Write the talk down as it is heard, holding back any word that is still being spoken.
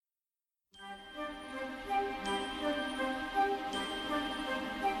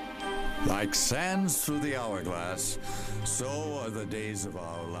Like sands through the hourglass, so are the days of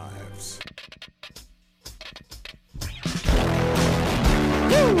our lives.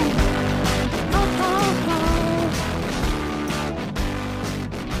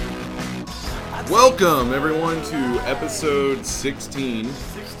 Welcome, everyone, to episode 16.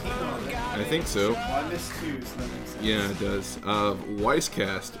 16 already. I think so. Well, I missed 2, so that makes sense. Yeah, it does.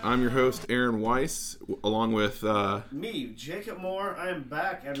 Weisscast. I'm your host, Aaron Weiss, along with... Me, Jacob Moore. I am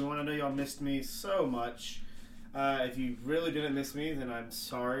back, everyone. I know y'all missed me so much. If you really didn't miss me, then I'm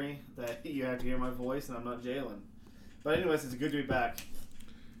sorry that you had to hear my voice, and I'm not Jalen. But anyways, it's good to be back.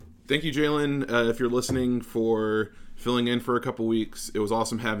 Thank you, Jalen, if you're listening, for filling in for a couple weeks. It was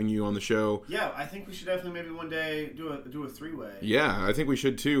awesome having you on the show. Yeah, I think we should definitely maybe one day do a three-way. Yeah, I think we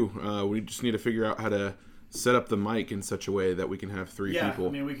should, too. We just need to figure out how to set up the mic in such a way that we can have three people. Yeah,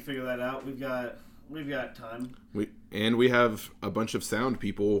 I mean, we can figure that out. We've got time. We have a bunch of sound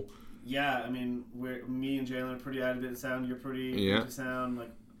people. Yeah, I mean, me and Jalen are pretty out of it in sound. You're pretty into sound. Like,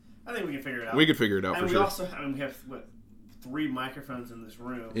 I think we can figure it out. We could figure it out and for sure. We have 3 microphones in this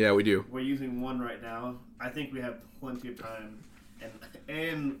room. Yeah, we do. We're using one right now. I think we have plenty of time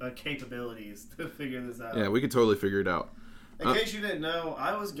and capabilities to figure this out. Yeah, we could totally figure it out. In case you didn't know,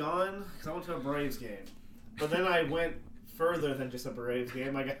 I was gone because I went to a Braves game. But then I went further than just a Braves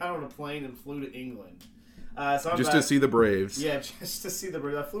game. I got on a plane and flew to England. So I'm just back. to see the Braves. Yeah, just to see the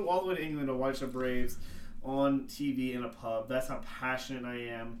Braves. I flew all the way to England to watch the Braves on TV in a pub. That's how passionate I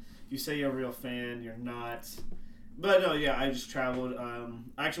am. If you say you're a real fan, you're not. But no, yeah, I just traveled. I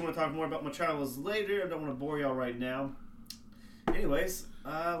actually want to talk more about my travels later. I don't want to bore y'all right now. Anyways,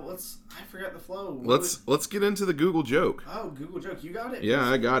 I forgot the flow. Let's get into the Google joke. Oh, Google joke. You got it? Yeah,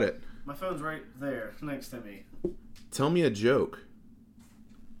 I got it. My phone's right there next to me. Tell me a joke.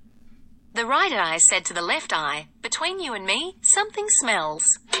 The right eye said to the left eye, "Between you and me, something smells."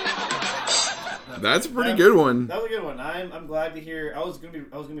 That's a pretty good one. That was a good one. I'm glad to hear. I was gonna be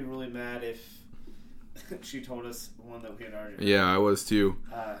really mad if she told us one that we had already heard. Yeah, I was too.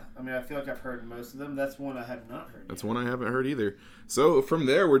 I mean, I feel like I've heard most of them. That's one I have not heard. That's one I haven't heard either. So from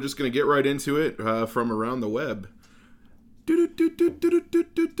there, we're just going to get right into it from around the web. Time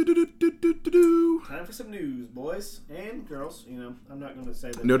for some news, boys and girls. You know, I'm not going to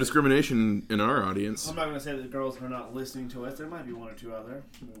say that. No discrimination in our audience. I'm not going to say that the girls are not listening to us. There might be one or two other.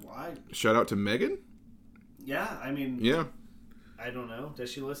 Why? Shout out to Megan. Yeah, I mean. Yeah. I don't know.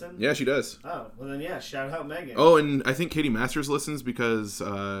 Does she listen? Yeah, she does. Oh, well then, yeah. Shout out Megan. Oh, and I think Katie Masters listens because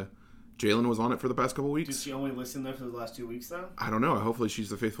Jalen was on it for the past couple weeks. Did she only listen there for the last 2 weeks, though? I don't know. Hopefully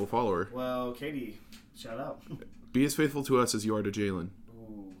she's a faithful follower. Well, Katie, shout out. Be as faithful to us as you are to Jalen.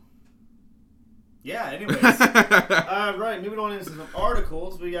 Ooh. Yeah, anyways. Right, moving on into some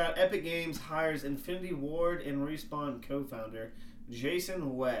articles. We got Epic Games hires Infinity Ward and Respawn co-founder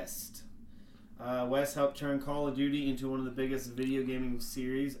Jason West. West helped turn Call of Duty into one of the biggest video gaming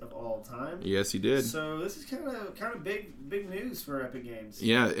series of all time. Yes, he did. So this is kind of big news for Epic Games.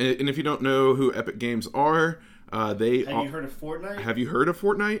 Yeah, and if you don't know who Epic Games are, Have you heard of Fortnite? Have you heard of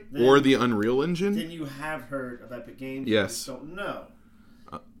Fortnite or the Unreal Engine? Then you have heard of Epic Games. Yes. You just don't know.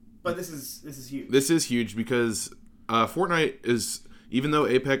 But this is huge. This is huge because Fortnite is, even though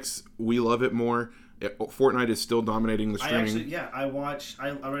Apex, we love it more, Fortnite is still dominating the streaming. I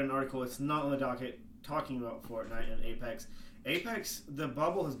read an article. It's not on the docket talking about Fortnite and Apex. Apex, the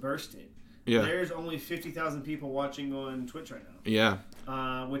bubble has bursted. Yeah. There's only 50,000 people watching on Twitch right now. Yeah.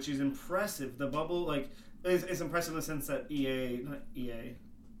 Which is impressive. The bubble, it's impressive in the sense that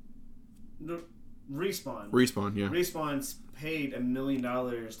Respawn. Yeah. Respawn's paid $1 million to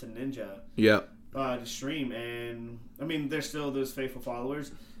Ninja. Yeah. To stream, and I mean, there's still those faithful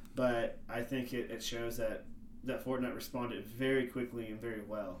followers. But I think it shows that Fortnite responded very quickly and very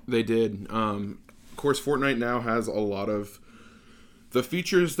well. They did. Of course, Fortnite now has a lot of the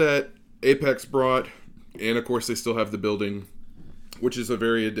features that Apex brought, and of course, they still have the building, which is a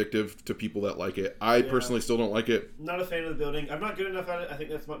very addictive to people that like it. I personally still don't like it. Not a fan of the building. I'm not good enough at it. I think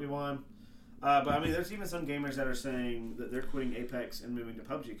that's might be one. But I mean, there's even some gamers that are saying that they're quitting Apex and moving to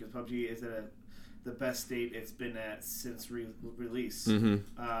PUBG because PUBG is at the best state it's been at since release. Mm-hmm.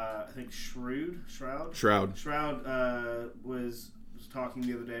 I think Shroud was talking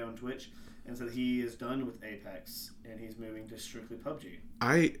the other day on Twitch and said he is done with Apex and he's moving to strictly PUBG.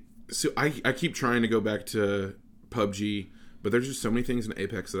 I keep trying to go back to PUBG, but there's just so many things in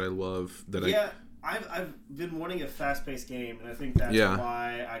Apex that I love I've been wanting a fast-paced game, and I think that's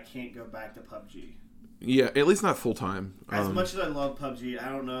why I can't go back to PUBG. Yeah, at least not full time. As much as I love PUBG, I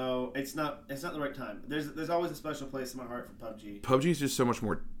don't know. It's not the right time. There's always a special place in my heart for PUBG. PUBG is just so much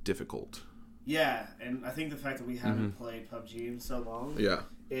more difficult. Yeah, and I think the fact that we haven't played PUBG in so long, Yeah.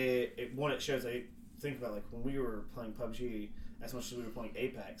 it shows. I think about like when we were playing PUBG as much as we were playing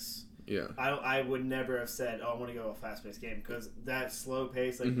Apex. Yeah. I would never have said, "Oh, I want to go a fast-paced game," because that slow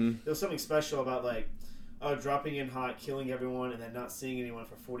pace, like there was something special about like dropping in hot, killing everyone, and then not seeing anyone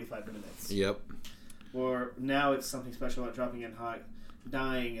for 45 minutes. Yep. Or now it's something special about dropping in hot,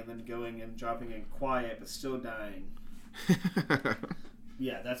 dying, and then going and dropping in quiet, but still dying.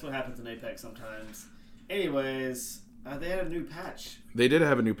 Yeah, that's what happens in Apex sometimes. Anyways, they had a new patch. They did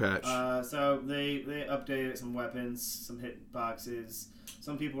have a new patch. So they updated some weapons, some hit boxes.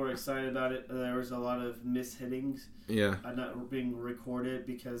 Some people were excited about it. There was a lot of mishittings. Yeah. Not being recorded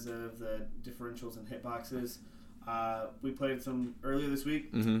because of the differentials in hitboxes. We played some earlier this week.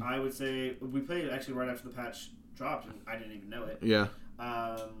 I would say we played it actually right after the patch dropped, and I didn't even know it. Yeah.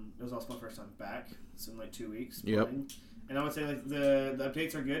 It was also my first time back. It's in like 2 weeks. Yep. Playing. And I would say like the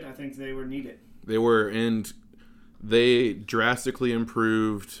updates are good. I think they were needed. They were, and they drastically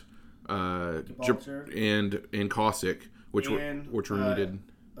improved Gibraltar. and Caustic, which were needed.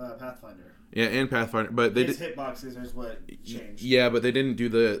 Pathfinder. Yeah, and Pathfinder, but they His did. hitboxes is what changed. Yeah, but they didn't do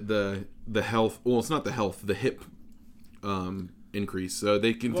the health. Well, it's not the health, the hip increase. So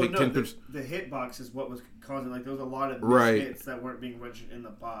they can take 10%. The hitbox is what was causing like there was a lot of Right. hits that weren't being registered in the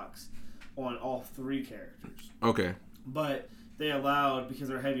box on all three characters. Okay. But they allowed, because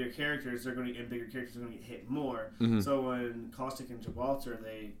they're heavier characters, they're going to, and bigger characters are going to get hit more. So when Caustic and Gibraltar,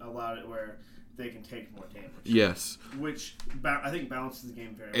 they allowed it where they can take more damage. Yes. Which I think balances the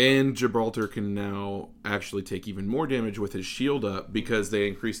game very well. And Gibraltar can now actually take even more damage with his shield up because they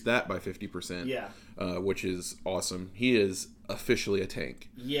increased that by 50%. Yeah. Which is awesome. He is officially a tank.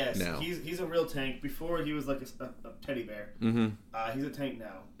 Yes. Now. He's a real tank. Before, he was like a teddy bear. He's a tank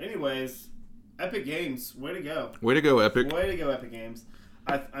now. Anyways, Epic Games, way to go. Way to go, Epic. Way to go, Epic Games.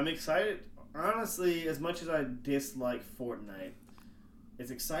 I'm excited. Honestly, as much as I dislike Fortnite, it's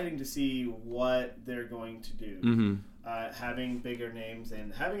exciting to see what they're going to do. Having bigger names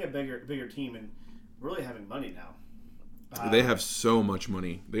and having a bigger team and really having money now. They have so much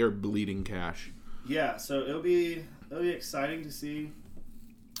money. They are bleeding cash. Yeah, so it'll be exciting to see.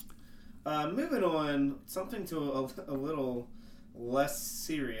 Moving on, something to a little less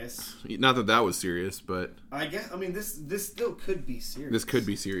serious. Not that was serious, but I mean, this still could be serious. this could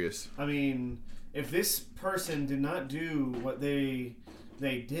be serious. I mean, if this person did not do what they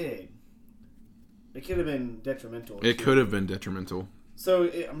did, it could have been detrimental. It could have been detrimental. So,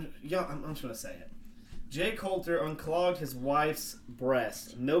 I'm just going to say it. Jay Coulter unclogged his wife's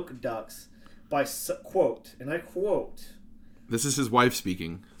breast, milk ducts, by, quote, and I quote, This is his wife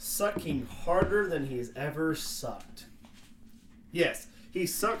speaking. sucking harder than he's ever sucked. Yes, he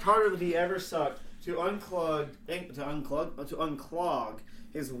sucked harder than he ever sucked to unclog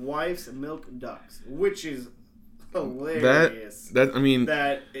his wife's milk ducts, which is hilarious. That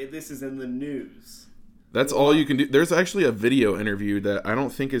This is in the news. That's all you can do. There's actually a video interview that I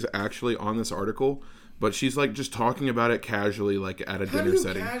don't think is actually on this article, but she's like just talking about it casually, like at a How dinner do you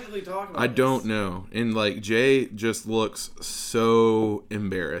setting. casually talk about I this? don't know. And like Jay just looks so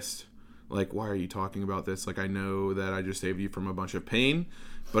embarrassed. Like, why are you talking about this? Like, I know that I just saved you from a bunch of pain,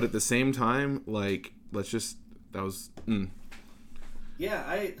 but at the same time, like,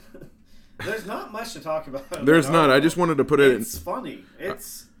 Yeah, there's not much to talk about. There's not. I just wanted to put it. It's funny.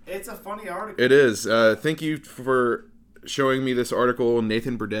 It's a funny article. It is. Thank you for showing me this article,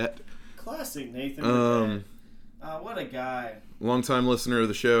 Nathan Burdett. Classic Nathan Burdett. What a guy. Longtime listener of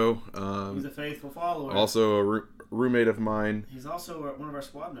the show. He's a faithful follower. Also a roommate of mine. He's also one of our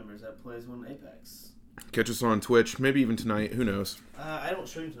squad members that plays on Apex. Catch us on Twitch, maybe even tonight. Who knows? I don't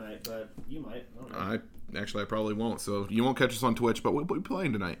stream tonight, but you might. I don't know. I probably won't. So you won't catch us on Twitch, but we'll be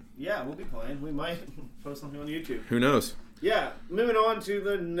playing tonight. Yeah, we'll be playing. We might post something on YouTube. Who knows? Yeah, moving on to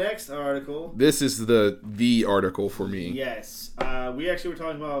the next article. This is the article for me. Yes. We actually were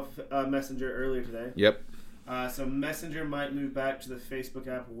talking about Messenger earlier today. Yep. So Messenger might move back to the Facebook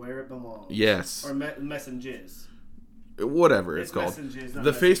app where it belongs. Yes. Or Messages. Whatever it's called. Messages, not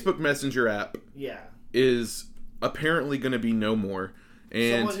The Messenger. Facebook Messenger app Yeah. is apparently going to be no more.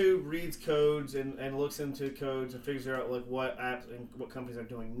 And Someone who reads codes and looks into codes and figures out like what apps and what companies are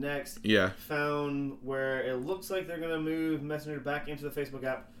doing next. yeah, Found where it looks like they're going to move Messenger back into the Facebook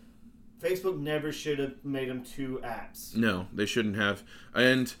app. Facebook never should have made them two apps. no, they shouldn't have.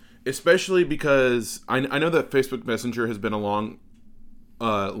 And especially because I know that Facebook Messenger has been along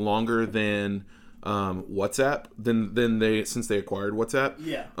longer than WhatsApp since they acquired WhatsApp.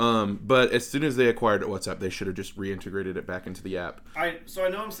 Yeah. But as soon as they acquired WhatsApp, they should have just reintegrated it back into the app. So I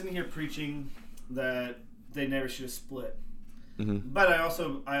know I'm sitting here preaching that they never should have split. But I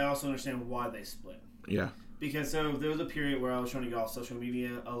also understand why they split. Yeah. Because so there was a period where I was trying to get off social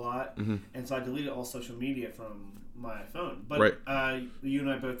media a lot, and so I deleted all social media from my phone. But you and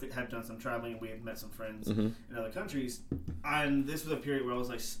I both have done some traveling, and we have met some friends in other countries. And this was a period where I was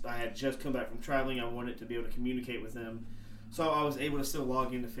like, I had just come back from traveling. I wanted to be able to communicate with them, so I was able to still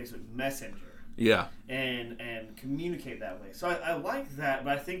log into Facebook Messenger. Yeah. And communicate that way. So I like that,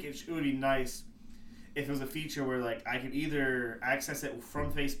 but I think it would be nice if it was a feature where like I could either access it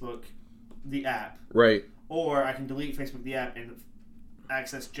from Facebook, the app, right, or I can delete Facebook, the app, and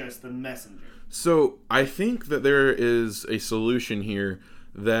access just the Messenger. So I think that there is a solution here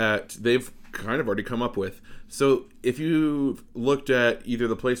that they've kind of already come up with. So if you've looked at either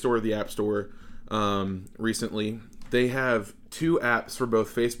the Play Store or the App Store recently, they have 2 apps for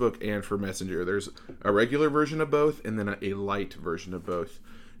both Facebook and for Messenger. There's a regular version of both and then a light version of both.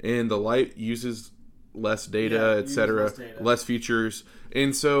 And the light uses less data, etc., less features.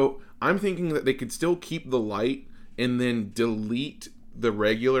 And so I'm thinking that they could still keep the light and then delete the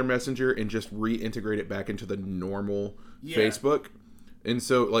regular Messenger and just reintegrate it back into the normal Facebook. And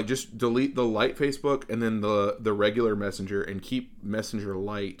so like just delete the light Facebook and then the regular Messenger and keep Messenger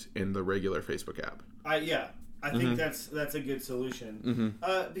Lite in the regular Facebook app. I think that's a good solution.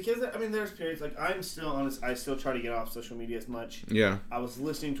 Because I mean, there's periods like I'm still honest. I still try to get off social media as much. Yeah. I was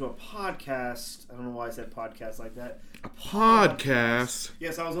listening to a podcast. I don't know why I said podcast like that. A podcast.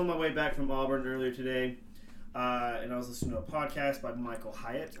 Yes, I was on my way back from Auburn earlier today, and I was listening to a podcast by Michael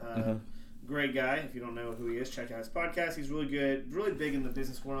Hyatt. Great guy. If you don't know who he is, check out his podcast. He's really good, really big in the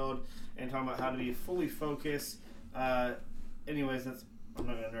business world, and talking about how to be fully focused. Anyways, I'm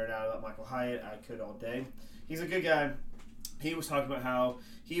not going to nerd out about Michael Hyatt. I could all day. He's a good guy. He was talking about how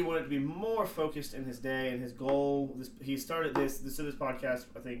he wanted to be more focused in his day and his goal. He started this podcast,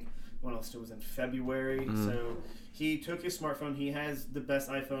 I think, when else it was in February. So he took his smartphone. He has the best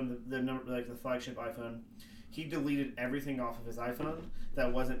iPhone, the flagship iPhone. He deleted everything off of his iPhone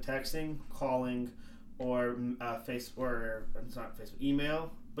that wasn't texting, calling, or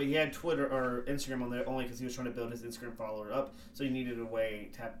email. But he had Twitter or Instagram on there only because he was trying to build his Instagram follower up. So he needed a way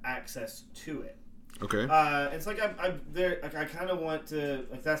to have access to it. Okay. It's like I kind of want to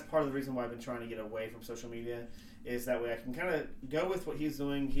that's part of the reason why I've been trying to get away from social media, is that way I can kind of go with what he's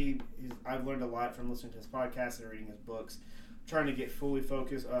doing. I've learned a lot from listening to his podcast and reading his books, trying to get fully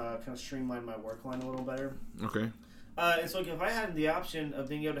focused, kind of streamline my work line a little better. Okay. And so if I had the option of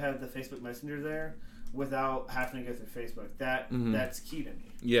being able to have the Facebook Messenger there without having to go through Facebook, that's key to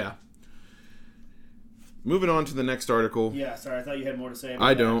me. Yeah. Moving on to the next article. Yeah, sorry, I thought you had more to say about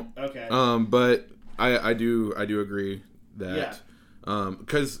I don't. That. Okay. But I do agree that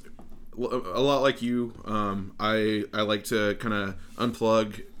because a lot like you, I like to kind of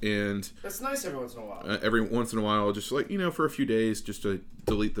unplug, and that's nice every once in a while. Every once in a while, just like for a few days, just to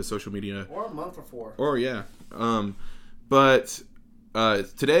delete the social media, or a month or 4. Or but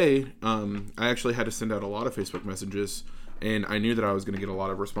today, I actually had to send out a lot of Facebook messages. And I knew that I was going to get a lot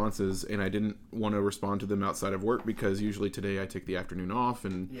of responses, and I didn't want to respond to them outside of work because usually today I take the afternoon off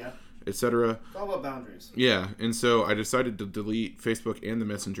and etc. It's all about boundaries. Yeah, and so I decided to delete Facebook and the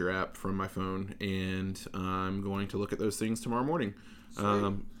Messenger app from my phone, and I'm going to look at those things tomorrow morning.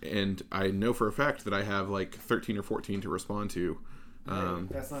 And I know for a fact that I have like 13 or 14 to respond to.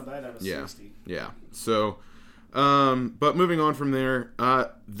 That's not bad out of 60. Yeah, so... but moving on from there,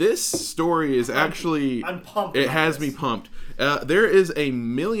 this story is actually... I'm pumped. It has me pumped. There is a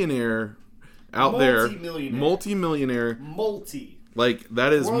millionaire out there. Multi-millionaire. Like,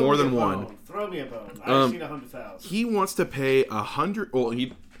 that is more than one. Throw me a bone. I've seen 100,000. He wants to pay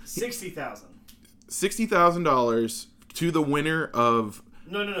 $60,000. $60,000 to the winner of...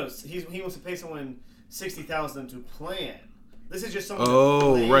 No. He wants to pay someone $60,000 to plan. This is just someone.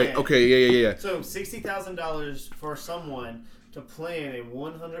 Oh, right. Okay. Yeah. So $60,000 for someone to plan a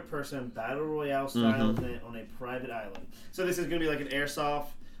 100-person battle royale style event on a private island. So this is going to be like an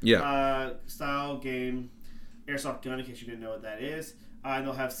airsoft style game, airsoft gun. In case you didn't know what that is, and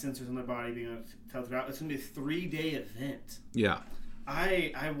they'll have sensors on their body being able to tell throughout. It's going to be a 3-day event. Yeah.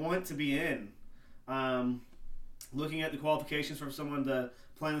 I want to be in. Looking at the qualifications for someone to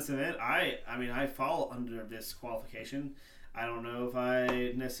plan this event, I fall under this qualification. I don't know if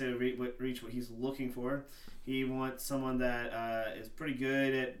I necessarily reach what he's looking for. He wants someone that is pretty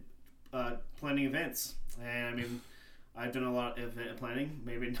good at planning events. And I mean, I've done a lot of event planning,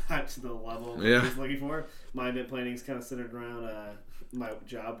 maybe not to the level that he's looking for. My event planning is kind of centered around my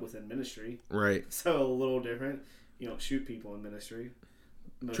job within ministry. Right. So a little different. You don't shoot people in ministry.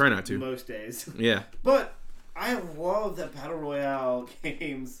 Try not to. Most days. Yeah. But I love that Battle Royale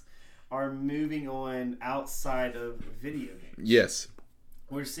games. are moving on outside of video games. Yes.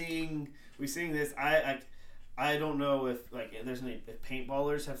 We're seeing this. I don't know if like there's any if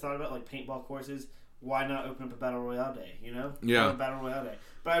paintballers have thought about like paintball courses. Why not open up a battle royale day? You know, Yeah, a battle royale day.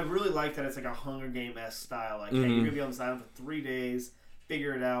 But I really like that it's like a Hunger Game-esque style. Like, hey, you're gonna be on this island for 3 days,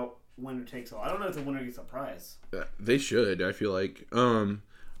 figure it out. Winner takes all. I don't know if the winner gets a prize. They should. I feel like. I'm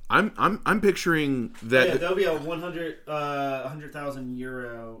picturing that. Yeah, there'll be a 100,000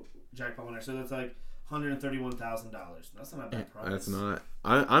 euro jackpot winner. So that's like $131,000. That's not a bad prize. That's not.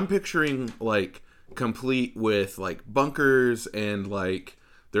 I'm picturing like complete with like bunkers and like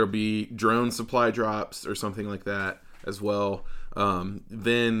there'll be drone supply drops or something like that as well.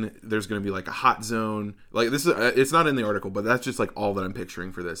 Then there's going to be like a hot zone. Like this is it's not in the article, but that's just like all that I'm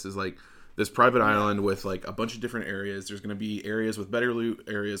picturing for this is like this private island with like a bunch of different areas. There's going to be areas with better loot,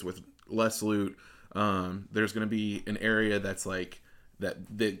 areas with less loot. There's going to be an area that's like that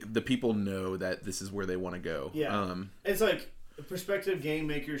the people know that this is where they want to go. Yeah, it's like prospective game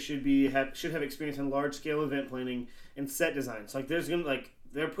makers should have experience in large scale event planning and set design. So like there's gonna like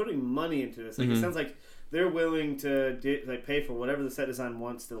they're putting money into this. Like it sounds like they're willing to like pay for whatever the set design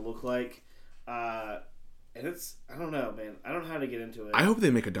wants to look like. And it's I don't know, man. I don't know how to get into it. I hope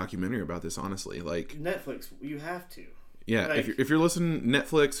they make a documentary about this. Honestly, like Netflix, you have to. Yeah, like, if you're listening,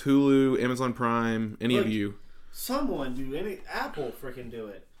 Netflix, Hulu, Amazon Prime, any of you, someone do any Apple freaking do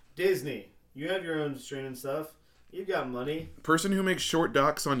it. Disney, you have your own streaming stuff. You've got money. Person who makes short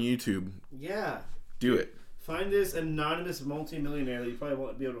docs on YouTube. Yeah. Do it. Find this anonymous multimillionaire that you probably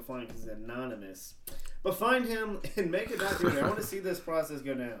won't be able to find because he's anonymous. But find him and make a documentary. I want to see this process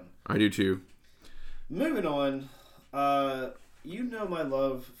go down. I do too. Moving on. You know my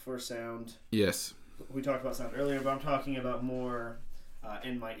love for sound. Yes. We talked about sound earlier, but I'm talking about more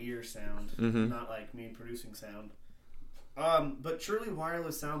in my ear sound, not like me producing sound. But truly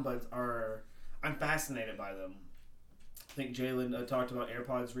wireless sound buds I'm fascinated by them. I think Jalen talked about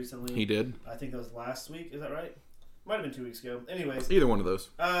AirPods recently. He did. I think that was last week. Is that right? Might have been 2 weeks ago. Anyways. Either one of those.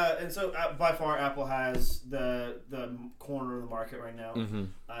 And so by far Apple has the corner of the market right now.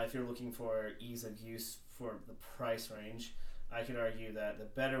 If you're looking for ease of use for the price range, I could argue that the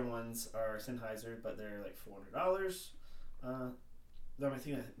better ones are Sennheiser, but they're like $400. I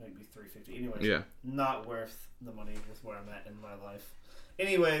think that might be $350. Anyways, yeah, not worth the money with where I'm at in my life.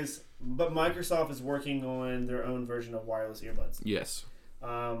 Anyways, but Microsoft is working on their own version of wireless earbuds. Yes.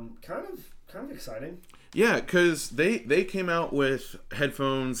 Kind of exciting. Yeah, because they came out with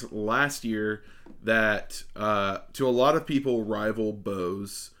headphones last year that to a lot of people rival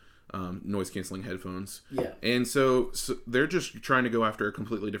Bose noise canceling headphones. Yeah. And so they're just trying to go after a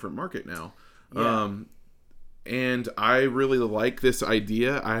completely different market now. Yeah. And I really like this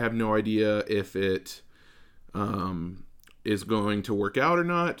idea. I have no idea if it is going to work out or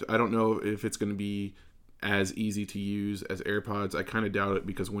not. I don't know if it's going to be as easy to use as AirPods. I kind of doubt it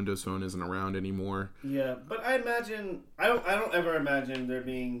because Windows Phone isn't around anymore. Yeah, but I don't ever imagine there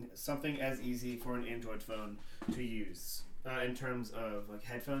being something as easy for an Android phone to use in terms of like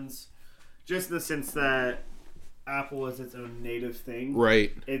headphones. Just in the sense that Apple is its own native thing.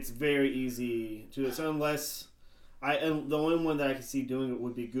 Right. It's very easy to do it. So unless the only one that I can see doing it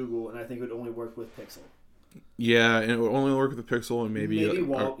would be Google, and I think it would only work with Pixel. Yeah, and it would only work with the Pixel and maybe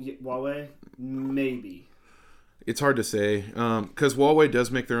Huawei. Maybe. It's hard to say because Huawei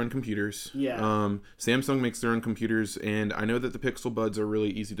does make their own computers. Yeah. Samsung makes their own computers, and I know that the Pixel Buds are really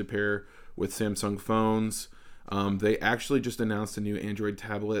easy to pair with Samsung phones. They actually just announced a new Android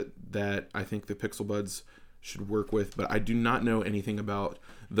tablet that I think the Pixel Buds should work with, but I do not know anything about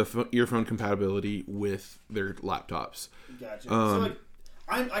the earphone compatibility with their laptops. Gotcha. So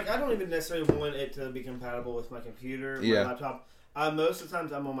I don't even necessarily want it to be compatible with my computer, my laptop. Most of the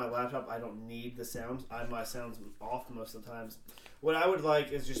times I'm on my laptop, I don't need the sound. My sound's off most of the times. What I would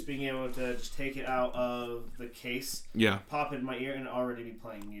like is just being able to just take it out of the case, pop it in my ear, and already be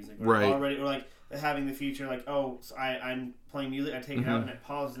playing music. Or like having the feature like, I'm playing music, I take it out and it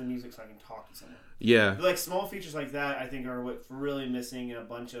pauses the music so I can talk to someone. Yeah. But like small features like that, I think are what's really missing in a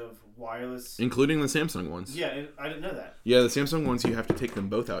bunch of wireless, including the Samsung ones. Yeah, I didn't know that. Yeah, the Samsung ones you have to take them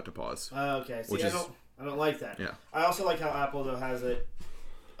both out to pause. Okay. See, I don't like that. Yeah. I also like how Apple though has it.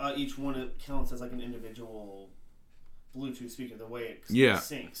 Each one counts as like an individual Bluetooth speaker. The way it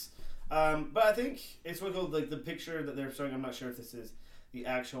syncs. But I think it's really cool. Like the picture that they're showing. I'm not sure if this is the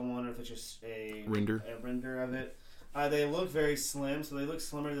actual one or if it's just a render of it. They look very slim, so they look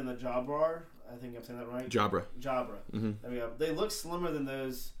slimmer than the Jabra. I think I'm saying that right. Jabra. Mm-hmm. There we go. They look slimmer than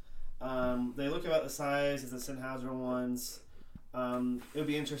those. They look about the size as the Sennheiser ones. It would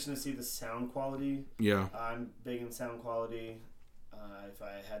be interesting to see the sound quality. Yeah. I'm big in sound quality. If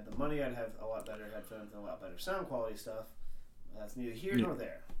I had the money, I'd have a lot better headphones and a lot better sound quality stuff. That's neither here nor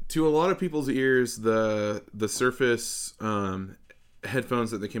there. To a lot of people's ears, the Surface headphones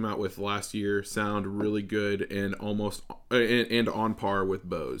that they came out with last year sound really good and almost and on par with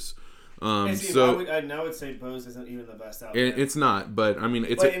Bose. I would say Bose isn't even the best out there. It's not, but I mean,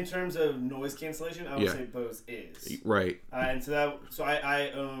 But in terms of noise cancellation, I would say Bose is right. And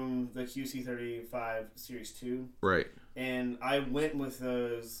I own the QC35 Series 2. Right. And I went with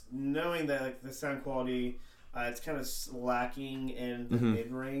those knowing that like the sound quality, it's kind of lacking in the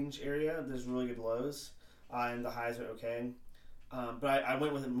mid-range area. There's really good lows, and the highs are okay. But I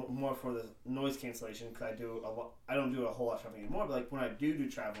went with it more for the noise cancellation because I don't do a whole lot of traveling anymore. But like when I do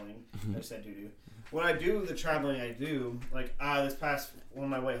traveling, I said do. When I do the traveling, I do like this past on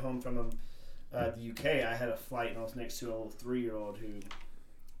my way home from the UK, I had a flight and I was next to a little 3-year-old who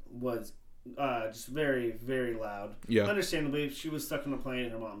was just very, very loud. Yeah. Understandably, she was stuck on a plane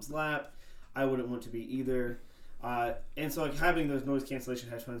in her mom's lap. I wouldn't want to be either. And so like having those noise cancellation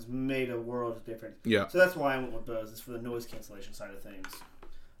headphones made a world of difference. Yeah. So that's why I went with Bose, is for the noise cancellation side of things.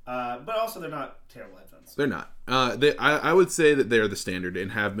 But also they're not terrible headphones. They're not. I would say that they're the standard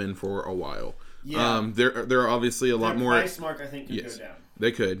and have been for a while. Yeah. They're obviously a lot more. Price mark, I think, could go down.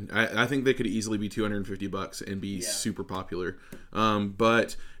 They could. I think they could easily be $250 and be super popular.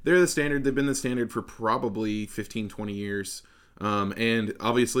 But they're the standard. They've been the standard for probably 15, 20 years. And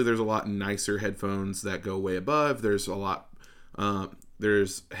obviously there's a lot nicer headphones that go way above. There's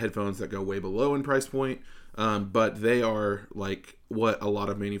headphones that go way below in price point. But they are like what a lot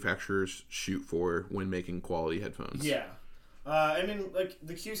of manufacturers shoot for when making quality headphones. Yeah. I mean, like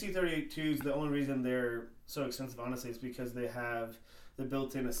the QC32s, the only reason they're so expensive, honestly, is because they have the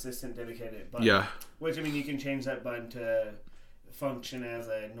built-in assistant dedicated button. Yeah. Which, I mean, you can change that button to function as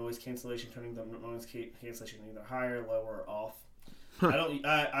a noise cancellation, turning the noise cancellation either higher, lower, or off.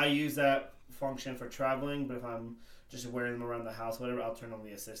 I use that function for traveling, but if I'm just wearing them around the house, whatever, I'll turn on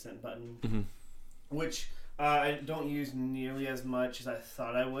the assistant button, which I don't use nearly as much as I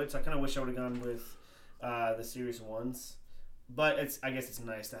thought I would. So I kind of wish I would have gone with the Series 1s, but I guess it's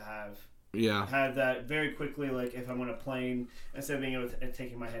nice to have that very quickly. Like if I'm on a plane, instead of being able to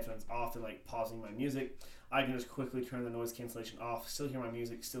taking my headphones off and like pausing my music, I can just quickly turn the noise cancellation off, still hear my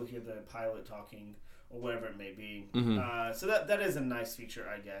music, still hear the pilot talking, or whatever it may be. So that is a nice feature,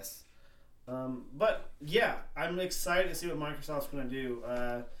 I guess. But yeah, I'm excited to see what Microsoft's going to do.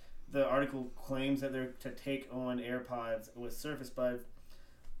 The article claims that they're to take on AirPods with Surface Buds.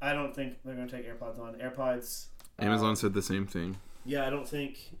 I don't think they're going to take AirPods on. AirPods. Amazon said the same thing. Yeah, I don't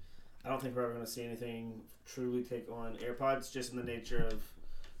think we're ever going to see anything truly take on AirPods, just in the nature of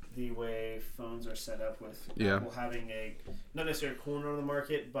the way phones are set up, with Apple having not necessarily a corner on the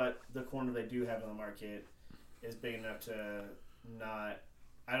market, but the corner they do have on the market is big enough to not.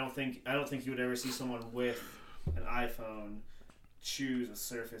 I don't think you would ever see someone with an iPhone choose a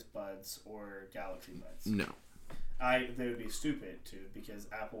Surface Buds or Galaxy Buds. No. They would be stupid to, because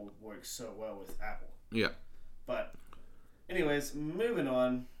Apple works so well with Apple. Yeah. But anyways, moving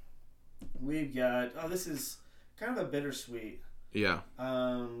on. We've got this is kind of a bittersweet. Yeah.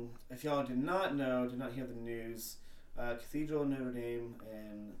 If y'all did not hear the news, Cathedral Notre Dame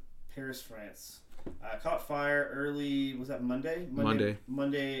in Paris, France, caught fire early. Was that Monday?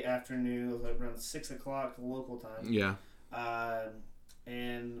 Monday afternoon. It was like around 6:00 local time. Yeah.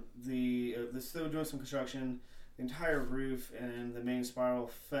 And they're still doing some construction. The entire roof and the main spiral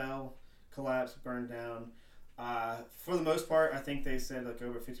fell, collapsed, burned down. For the most part, I think they said like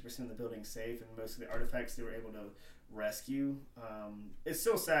over 50% of the building's safe, and most of the artifacts they were able to rescue. It's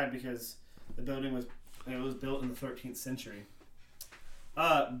still sad because the building was built in the 13th century.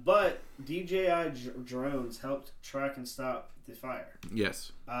 But DJI drones helped track and stop the fire.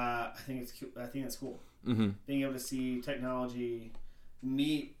 Yes. I think that's cool. Mm-hmm. Being able to see technology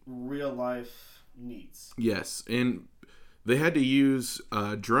meet real life needs. Yes, and they had to use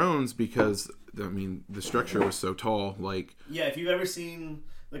drones because the structure was so tall. Like, yeah, if you've ever seen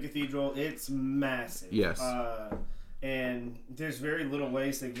the cathedral, it's massive. Yes. And there's very little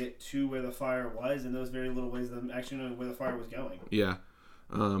ways to get to where the fire was, and those very little ways of them actually knowing where the fire was going. Yeah.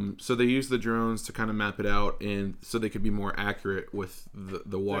 So they used the drones to kind of map it out, and so they could be more accurate with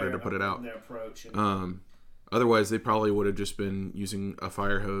the water to put it out. Their approach. Otherwise, they probably would have just been using a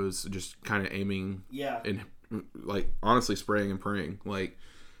fire hose, just kind of aiming. Yeah. And like honestly spraying and praying, like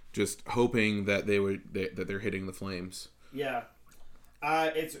just hoping that that they're hitting the flames. Yeah.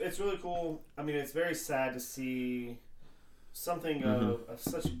 It's really cool. I mean, it's very sad to see something of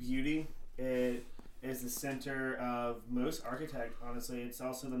such beauty. It is the center of most architect, honestly. It's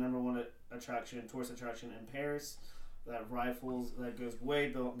also the #1 tourist attraction in Paris. that rifles that goes way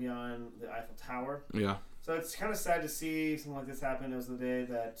beyond the Eiffel Tower. Yeah. So it's kind of sad to see something like this happen. It was the day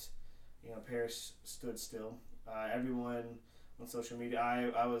that Paris stood still. Everyone on social media,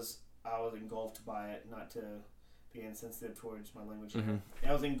 I was engulfed by it. Not to be insensitive towards my language. Mm-hmm.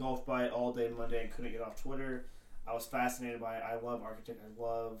 I was engulfed by it all day Monday and couldn't get off Twitter. I was fascinated by it. I love architecture. I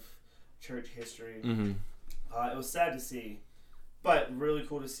love church history. Mm-hmm. It was sad to see, but really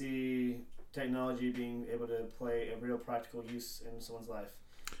cool to see technology being able to play a real practical use in someone's life,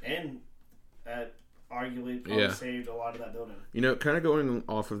 and arguably probably saved a lot of that building. Kind of going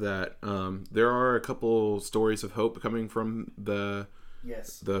off of that, there are a couple stories of hope coming from the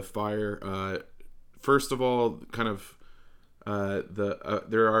fire. First of all, kind of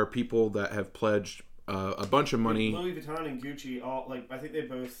there are people that have pledged a bunch of money. Louis Vuitton and Gucci, I think they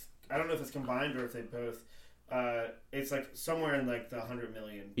both. I don't know if it's combined or if they both. It's like somewhere in like the 100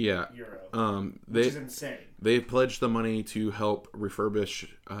 million euro. Which is insane. They've pledged the money to help refurbish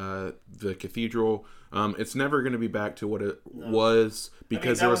the cathedral. It's never going to be back to what it was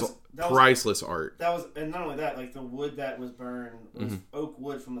because there was priceless art. That was, and not only that, like the wood that was burned was oak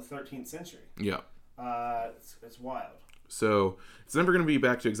wood from the 13th century. Yeah. It's wild. So it's never going to be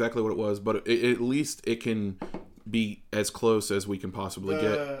back to exactly what it was, but at least it can be as close as we can possibly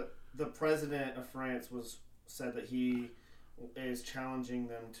get. The president of France said that he is challenging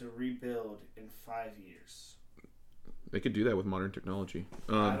them to rebuild in 5 years. They could do that with modern technology.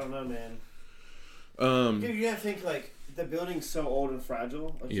 I don't know, man. Dude, you gotta think like the building's so old and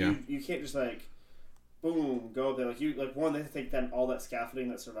fragile. Like, you can't just like boom go up there. One, they have to take all that scaffolding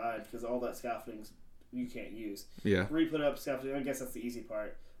that survived because all that scaffolding you can't use. Yeah. Re-put up scaffolding. I guess that's the easy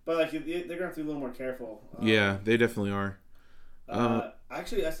part. But like they're gonna have to be a little more careful. Yeah, they definitely are.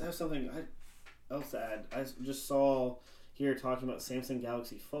 Actually, I have something else to add. I just saw here talking about Samsung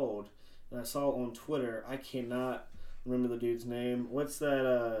Galaxy Fold, and I saw on Twitter. I cannot remember the dude's name. What's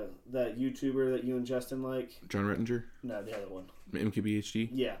that YouTuber that you and Justin like? John Rettinger? No, the other one. MKBHD?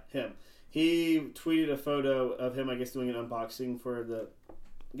 Yeah, him. He tweeted a photo of him, I guess, doing an unboxing for the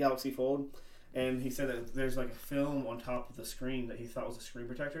Galaxy Fold, and he said that there's like a film on top of the screen that he thought was a screen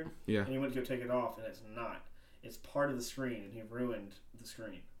protector. Yeah. And he went to go take it off, and it's not. It's part of the screen, and he ruined the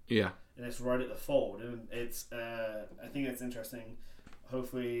screen. Yeah. And it's right at the fold, and it's. I think it's interesting.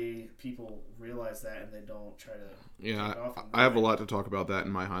 Hopefully, people realize that and they don't try to. Yeah, I have a lot to talk about that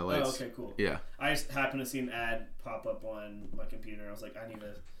in my highlights. Oh, okay, cool. Yeah. I just happened to see an ad pop up on my computer. I was like, I need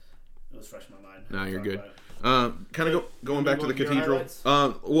to. It was fresh in my mind. No, you're good. Kind of going back to the cathedral.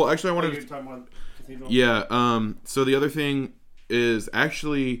 Well, actually, I wanted to talk about cathedral. Yeah. So the other thing is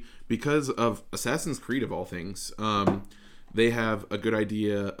actually because of Assassin's Creed of all things, they have a good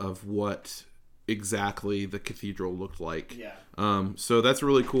idea of what exactly the cathedral looked like. Yeah. So that's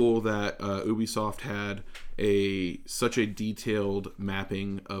really cool that Ubisoft had such a detailed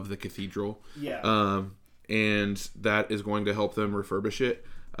mapping of the cathedral. Yeah. And that is going to help them refurbish it.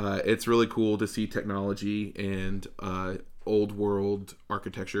 It's really cool to see technology and old world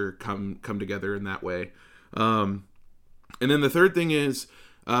architecture come together in that way. And then the third thing is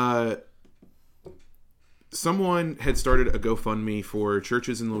someone had started a GoFundMe for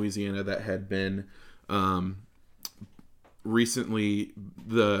churches in Louisiana that had been recently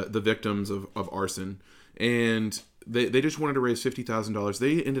the victims of arson. And they just wanted to raise $50,000.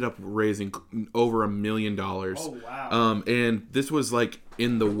 They ended up raising over $1 million. Oh, wow. And this was like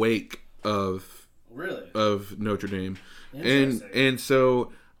in the wake of Notre Dame. And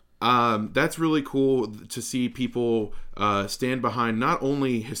so that's really cool to see people stand behind not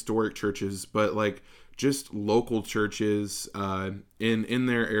only historic churches, but like just local churches in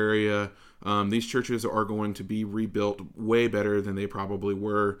their area. These churches are going to be rebuilt way better than they probably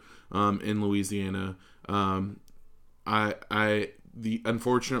were in Louisiana.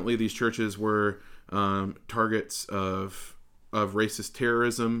 Unfortunately, these churches were targets of racist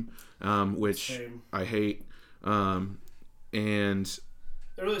terrorism, which I hate. And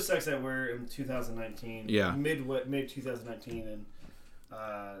it really sucks that we're in 2019. Yeah, mid 2019, and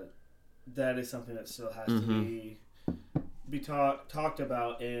that is something that still has to be talked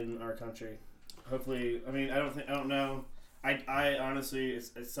about in our country. Hopefully, I mean, I don't know. I honestly,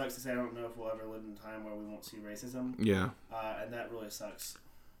 it sucks to say I don't know if we'll ever live in a time where we won't see racism. Yeah. And that really sucks.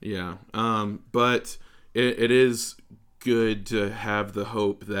 Yeah. But it is good to have the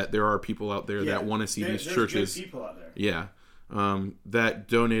hope that there are people out there that want to see these churches. Good people out there. Yeah. That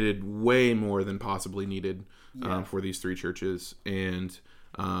donated way more than possibly needed for these three churches. And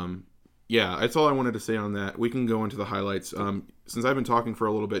yeah, that's all I wanted to say on that. We can go into the highlights. Since I've been talking for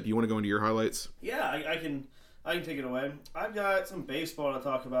a little bit, do you want to go into your highlights? Yeah, I can take it away. I've got some baseball to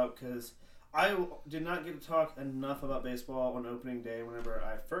talk about because I did not get to talk enough about baseball on opening day whenever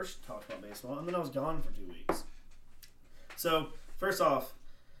I first talked about baseball, and then I was gone for 2 weeks. So, first off,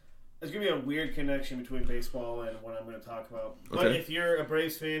 there's going to be a weird connection between baseball and what I'm going to talk about. But Okay. if you're a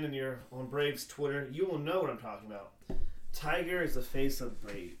Braves fan and you're on Braves Twitter, you will know what I'm talking about. Tiger is the face of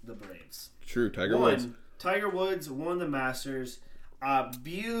the Braves. True, Tiger Woods. Tiger Woods won the Masters. A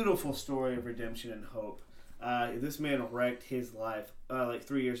beautiful story of redemption and hope. This man wrecked his life. Like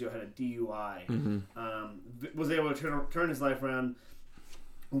 3 years ago, had a DUI. Was able to turn his life around,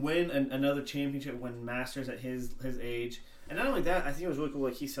 win another championship, win Masters at his age. And not only that, I think it was really cool.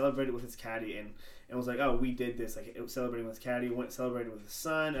 Like, he celebrated with his caddy and was like, "Oh, we did this." Like, it was celebrating with his caddy. Went celebrated with his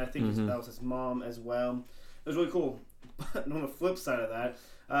son. I think that was his mom as well. It was really cool. But on the flip side of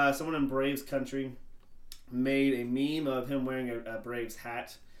that, someone in Braves country made a meme of him wearing a Braves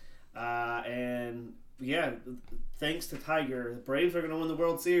hat. And yeah, thanks to Tiger, the Braves are going to win the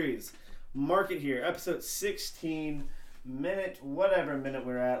World Series. Mark it here. Episode 16, minute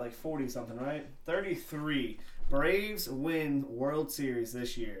we're at, like 40 something, right? 33. Braves win World Series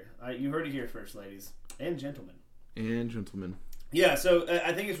this year. You heard it here first, ladies and gentlemen. Yeah, so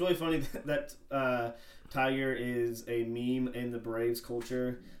I think it's really funny that Tiger is a meme in the Braves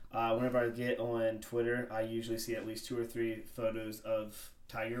culture. Whenever I get on Twitter, I usually see at least 2 or 3 photos of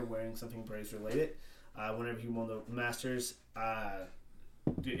Tiger wearing something Braves related. Whenever he won the Masters,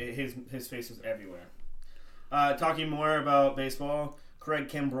 his face was everywhere. Talking more about baseball, Craig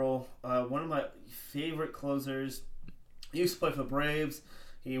Kimbrell, one of my favorite closers. He used to play for the Braves.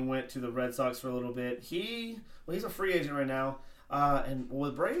 He went to the Red Sox for a little bit. He's a free agent right now. And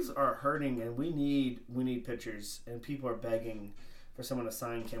the Braves are hurting, and we need pitchers, and people are begging for someone to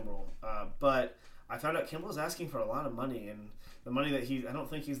sign Kimbrell. But I found out Kimbrell's asking for a lot of money, and the money that I don't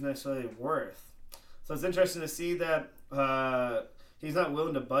think he's necessarily worth. So it's interesting to see that he's not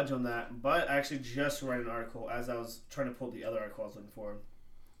willing to budge on that. But I actually just read an article as I was trying to pull the other article I was looking for,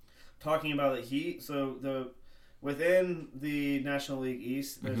 talking about that within the National League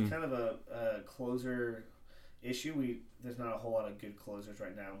East, there's kind of a closer issue. There's not a whole lot of good closers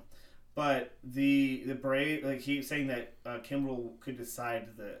right now. But the Braves, like, he's saying that Kimbrell could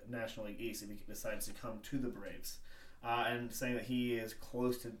decide the National League East if he decides to come to the Braves, and saying that he is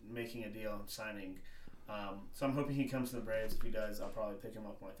close to making a deal and signing. So I'm hoping he comes to the Braves. If he does, I'll probably pick him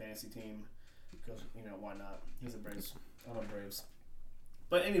up on my fantasy team because, why not? He's a Braves. I'm a Braves.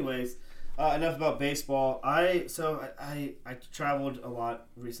 But anyways, enough about baseball. I traveled a lot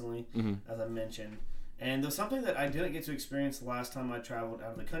recently, as I mentioned. And there's something that I didn't get to experience the last time I traveled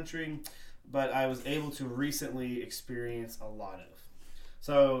out of the country, but I was able to recently experience a lot of.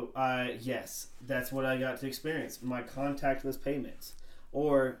 So, yes, that's what I got to experience. My contactless payments,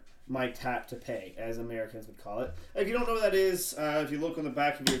 or my tap to pay, as Americans would call it. If you don't know what that is, if you look on the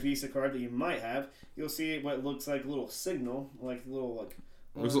back of your Visa card that you might have, you'll see what looks like a little signal, like little, like...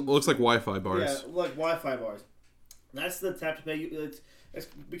 Looks like Wi-Fi bars. Yeah, like Wi-Fi bars. That's the tap to pay. It's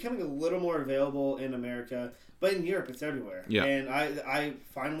becoming a little more available in America, but in Europe it's everywhere. Yeah. And I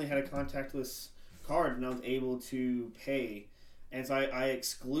finally had a contactless card and I was able to pay, and so I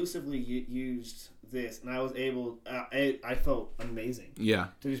exclusively used this, and I was able. I felt amazing. Yeah.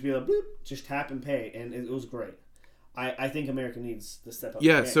 To just be able to boop, just tap and pay, and it was great. I think America needs to step up.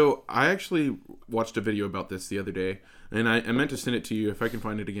 Yeah, so I actually watched a video about this the other day, and I meant to send it to you. If I can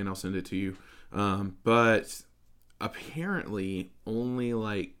find it again, I'll send it to you. But apparently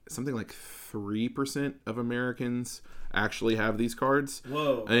only something like 3% of Americans actually have these cards.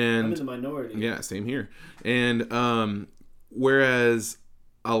 Whoa, and I'm in the minority. Yeah, same here. And whereas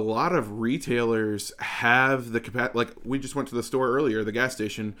a lot of retailers have the capacity, like we just went to the store earlier, the gas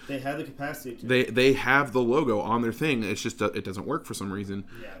station. They have the capacity to. They have the logo on their thing. It's just it doesn't work for some reason.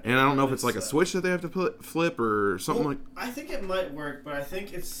 Yeah, and I don't know if it's like a switch that they have to flip or something like. I think it might work, but I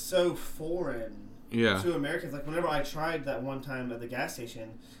think it's so foreign. Yeah. To Americans, like whenever I tried that one time at the gas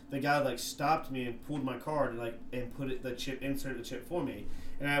station, the guy stopped me and pulled my card and put inserted the chip for me,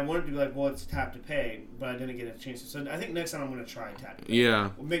 and I wanted to be like, well, it's tap to pay, but I didn't get a chance. So I think next time I'm going to try tap to pay. Yeah.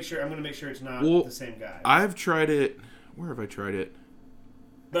 I'm going to make sure it's not the same guy. I've tried it. Where have I tried it?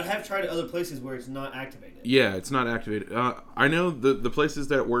 But I have tried it other places where it's not activated. Yeah, it's not activated. I know the places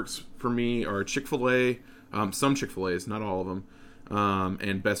that it works for me are Chick-fil-A, some Chick-fil-A's, not all of them,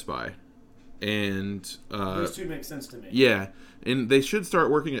 and Best Buy. And those two make sense to me. Yeah, and they should start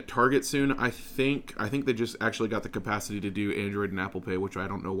working at Target soon. I think they just actually got the capacity to do Android and Apple Pay, which I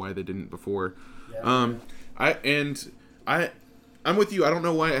don't know why they didn't before. Yeah, I'm with you. I don't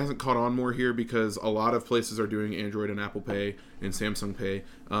know why it hasn't caught on more here, because a lot of places are doing Android and Apple Pay and Samsung Pay,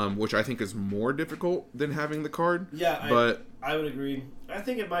 which I think is more difficult than having the card. Yeah, but I would agree. I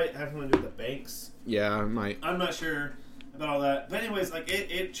think it might have something to do with the banks. Yeah, I might. I'm not sure about all that. But anyways, like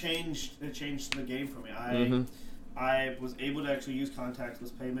it changed the game for me. I was able to actually use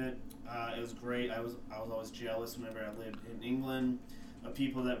contactless payment. It was great. I was always jealous whenever I lived in England of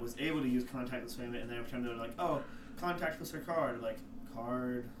people that was able to use contactless payment, and then every time they were like, "Oh, contactless or card?" Like,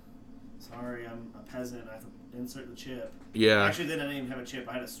 card. Sorry, I'm a peasant. I have to insert the chip. Yeah. Actually, then I didn't even have a chip.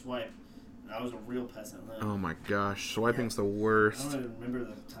 I had a swipe. I was a real peasant then. Oh my gosh, swiping's the worst. I don't even remember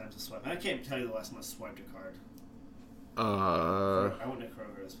the times to swipe. I can't tell you the last time I swiped a card. I went to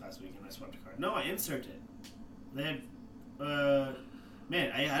Kroger this past week and I swiped a card. No, I inserted it. They had,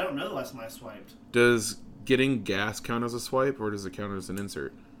 man, I don't know the last time I swiped. Does getting gas count as a swipe, or does it count as an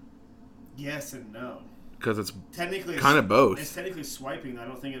insert? Yes and no. Because it's Technically, kind of both. It's technically swiping. I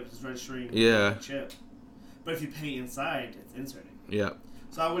don't think it was registering Yeah. the chip. But if you pay inside, it's inserting. Yeah.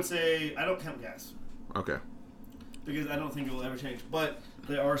 So I would say I don't count gas Okay. because I don't think it will ever change. But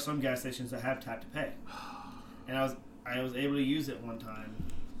there are some gas stations that have tap to pay, and I was able to use it one time,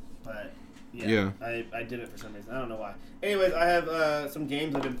 but Yeah. I did it for some reason. I don't know why. Anyways, I have some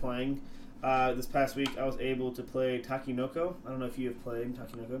games I've been playing. This past week, I was able to play Takinoko. I don't know if you have played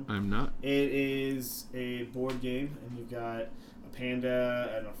Takinoko. I'm not. It is a board game, and you've got a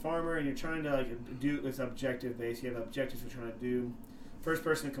panda and a farmer, and you're trying to do this objective based. You have objectives you're trying to do. First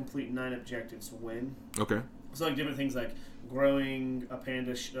person to complete 9 objectives to win. Okay. So different things like growing a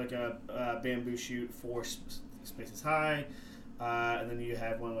panda, like a bamboo shoot 4 spaces high, and then you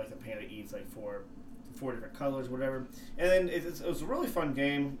have one like the panda eats like four different colors, whatever. And then it was a really fun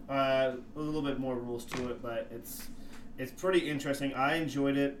game. A little bit more rules to it, but it's pretty interesting. I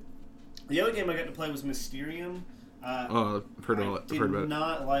enjoyed it. The other game I got to play was Mysterium. I've heard about I did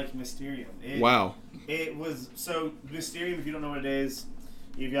not like Mysterium. Wow. It was so Mysterium. If you don't know what it is,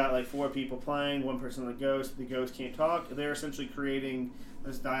 you've got like 4 people playing. One person the ghost. The ghost can't talk. They're essentially creating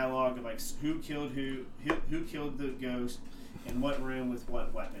this dialogue of like who killed who killed the ghost, in what room with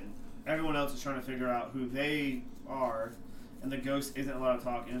what weapon. Everyone else is trying to figure out who they are, and the ghost isn't allowed to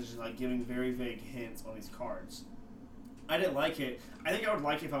talk, and it's just like giving very vague hints on these cards. I didn't like it. I think I would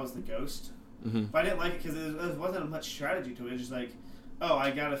like it if I was the ghost, but I didn't like it because there wasn't much strategy to it. It's just like, oh,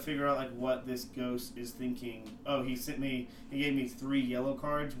 I got to figure out like what this ghost is thinking. Oh, he gave me 3 yellow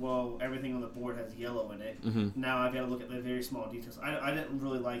cards. Well, everything on the board has yellow in it. Now I've got to look at the very small details. I didn't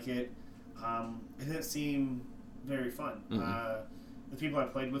really like it. It didn't seem very fun. The people I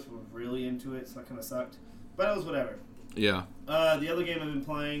played with were really into it, so that kind of sucked. But it was whatever. Yeah. The other game I've been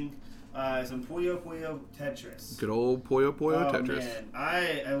playing is some Puyo Puyo Tetris. Good old Puyo Puyo Tetris. Man.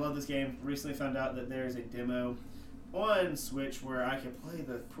 I love this game. Recently found out that there is a demo on Switch where I can play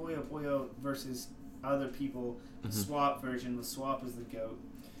the Puyo Puyo versus other people, the swap version. The swap is the GOAT.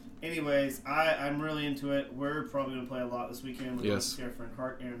 Anyways, I'm really into it. We're probably going to play a lot this weekend. We're going to see our friend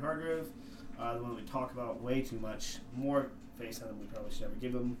Aaron Hargrove, the one we talk about way too much. More face than we probably should ever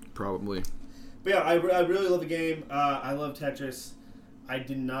give him. Probably. But yeah, I really love the game. I love Tetris. I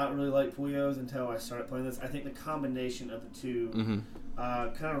did not really like Puyos until I started playing this. I think the combination of the two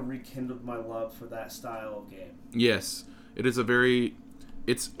kind of rekindled my love for that style of game. Yes. It is a very...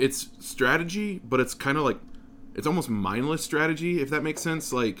 It's strategy, but it's kind of like... It's almost mindless strategy, if that makes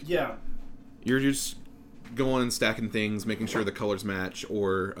sense. Like, yeah. You're just going and stacking things, making sure the colors match,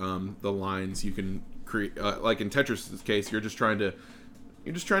 or the lines you can create. Like in Tetris' case, you're just trying to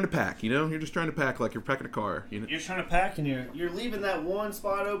pack. You know, you're just trying to pack like you're packing a car. You know, you're trying to pack, and you're leaving that one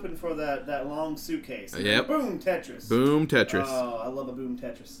spot open for that long suitcase. Yep. Boom Tetris. Boom Tetris. Oh, I love a boom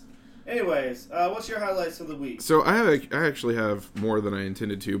Tetris. Anyways, what's your highlights of the week? So I actually have more than I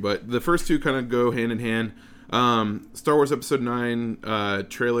intended to, but the first two kind of go hand in hand. Star Wars Episode 9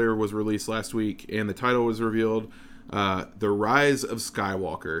 trailer was released last week, and the title was revealed. The Rise of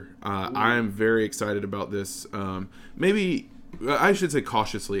Skywalker. I am very excited about this. Maybe I should say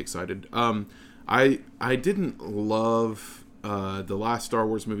cautiously excited. I didn't love the last Star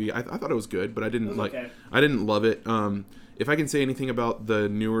Wars movie. I thought it was good, but I didn't I didn't love it. If I can say anything about the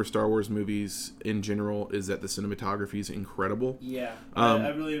newer Star Wars movies in general, is that the cinematography is incredible. Yeah, I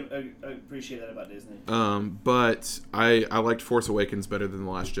really appreciate that about Disney. But I liked Force Awakens better than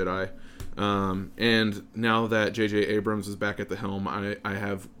The Last Jedi. And now that J.J. Abrams is back at the helm, I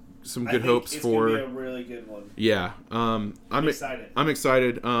have some good hopes for... It's going to be a really good one. Yeah. I'm excited. I'm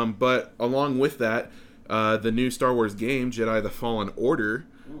excited. But along with that, the new Star Wars game, Jedi: The Fallen Order,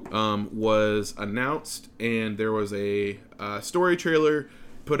 was announced, and there was a story trailer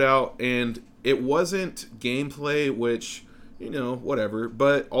put out, and it wasn't gameplay, which, you know, whatever,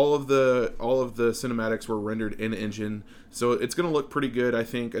 but all of the cinematics were rendered in engine, so it's going to look pretty good. I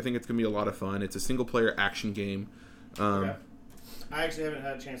think it's going to be a lot of fun. It's a single player action game. Okay. I actually haven't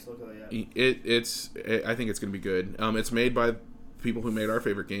had a chance to look at that yet. I think it's going to be good. It's made by people who made our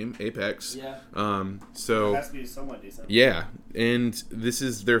favorite game, Apex. Yeah. So It has to be somewhat decent. yeah, and this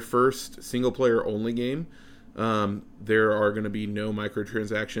is their first single player only game. There are going to be no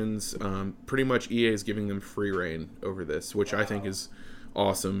microtransactions. Pretty much EA is giving them free reign over this, which I think is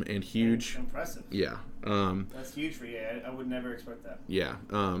awesome and huge. Impressive. Yeah. That's huge for EA. I would never expect that. Yeah.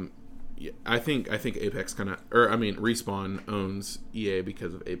 Yeah, I think Apex Respawn owns EA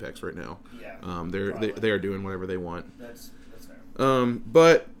because of Apex right now. Yeah. They are doing whatever they want. That's fair.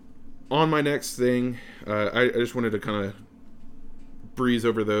 But on my next thing, I just wanted to kind of breeze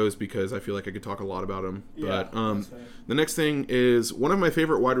over those because I feel like I could talk a lot about them. Yeah, But that's fair. the next thing is one of my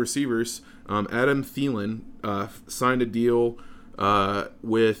favorite wide receivers, Adam Thielen, signed a deal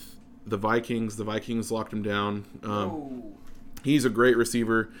with the Vikings. The Vikings locked him down. He's a great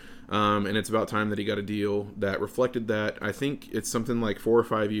receiver. And it's about time that he got a deal that reflected that. I think it's something like 4 or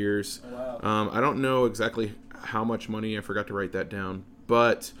 5 years. Oh, wow. I don't know exactly how much money. I forgot to write that down.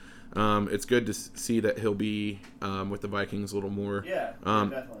 But it's good to see that he'll be with the Vikings a little more. Yeah,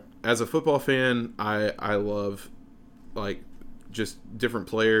 definitely. As a football fan, I love like just different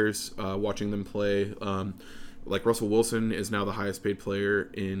players, watching them play. Like Russell Wilson is now the highest paid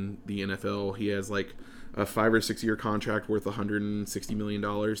player in the NFL. He has like a 5 or 6 year contract worth $160 million.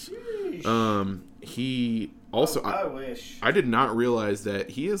 He also, I wish. I did not realize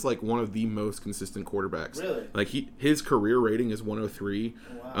that he is like one of the most consistent quarterbacks. Really? Like his career rating is 103.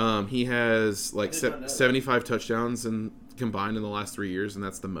 Wow. He has like did not know that. 75 touchdowns combined in the last 3 years, and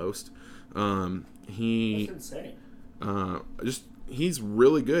that's the most. That's insane. He's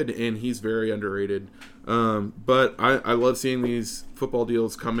really good, and he's very underrated. But I love seeing these football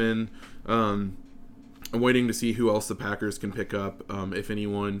deals come in. I'm waiting to see who else the Packers can pick up, if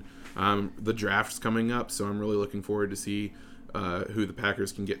anyone. The draft's coming up, so I'm really looking forward to see who the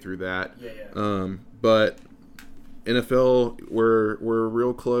Packers can get through that. Yeah. But NFL, we're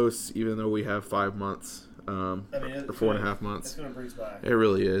real close, even though we have 5 months, or 4.5 months. It's going to breeze by. It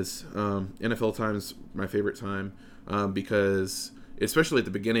really is. NFL time is my favorite time because, especially at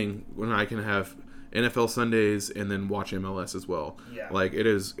the beginning, when I can have NFL Sundays and then watch MLS as well. Yeah. Like it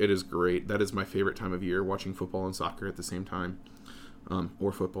is great. That is my favorite time of year, watching football and soccer at the same time,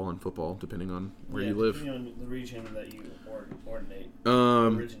 or football and football, depending on where you live. Depending on the region that you originate.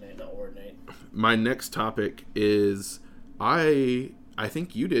 Not ordinate. My next topic is I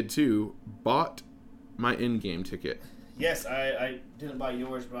think you did too. Bought my in-game ticket. Yes, I didn't buy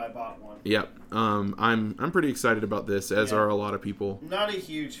yours, but I bought one. Yep. I'm pretty excited about this, as are a lot of people. Not a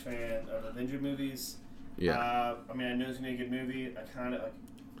huge fan of Avenger movies. Yeah. I know it's gonna be a good movie. I kind of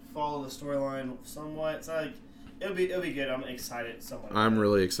follow the storyline somewhat. It's like it'll be good. I'm excited somewhat. I'm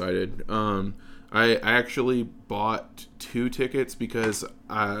really excited. I actually bought 2 tickets because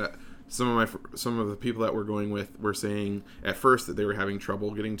some of the people that we're going with were saying at first that they were having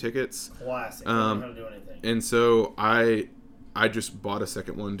trouble getting tickets. Classic. I don't know how to do anything. And so I just bought a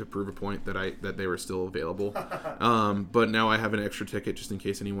second one to prove a point that they were still available. But now I have an extra ticket just in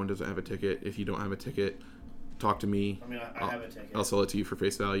case anyone doesn't have a ticket. If you don't have a ticket, talk to me. I mean, I have a ticket. I'll sell it to you for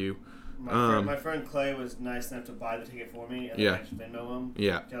face value. My friend Clay was nice enough to buy the ticket for me, and then I just Venmo him.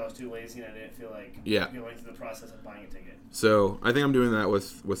 Yeah. Because I was too lazy and I didn't feel like going through the process of buying a ticket. So I think I'm doing that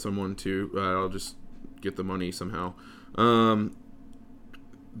with someone too. I'll just get the money somehow. We'll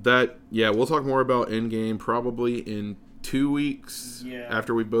talk more about Endgame probably in 2 weeks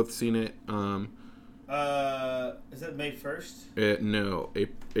after we've both seen it. Is that May 1st? No,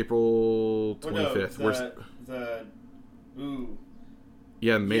 April 25th.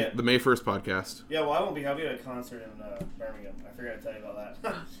 The May 1st podcast. Yeah, well, I won't be. I'll be at a concert in Birmingham. I forgot to tell you about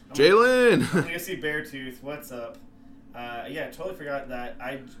that. Jalen! I'm going to see Beartooth. What's up? I totally forgot that.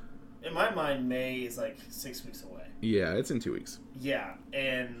 In my mind, May is like 6 weeks away. Yeah, it's in 2 weeks. Yeah,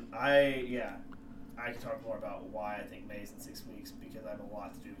 and I can talk more about why I think May is in 6 weeks because I have a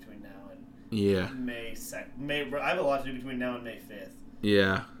lot to do between now and May 2nd. I have a lot to do between now and May 5th.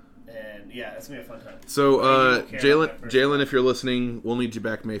 Yeah. And it's gonna be a fun time. So, Jalen, if you're listening, we'll need you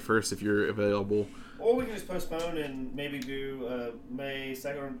back May 1st if you're available. Or we can just postpone and maybe do May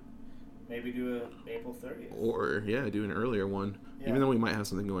 2nd, maybe do a April 30th. Or do an earlier one, even though we might have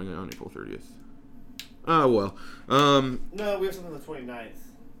something going on April 30th. Oh well. No, we have something on the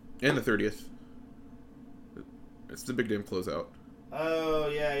 29th. And the 30th. It's the big damn closeout. Oh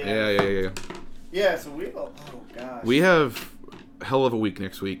Yeah. Yeah, so gosh. We have hell of a week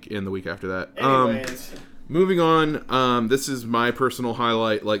next week and the week after that. Anyways. Moving on, this is my personal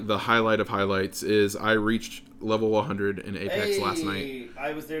highlight, like the highlight of highlights is I reached level 100 in Apex last night.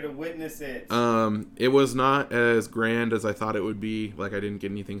 I was there to witness it. It was not as grand as I thought it would be. Like, I didn't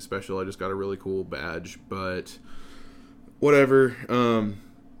get anything special. I just got a really cool badge, but whatever.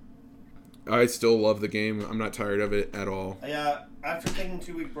 I still love the game. I'm not tired of it at all. Yeah, after taking a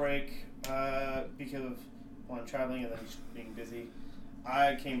 2-week break, because of one, traveling and then just being busy,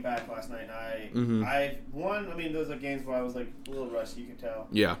 I came back last night and I won. I mean, those are games where I was like a little rusty, you could tell.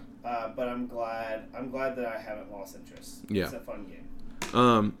 Yeah. But I'm glad that I haven't lost interest. Yeah. It's a fun game.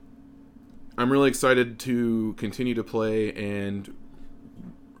 I'm really excited to continue to play and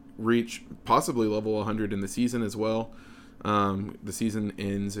reach possibly level 100 in the season as well. The season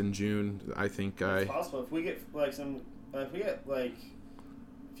ends in June. I think It's possible if we get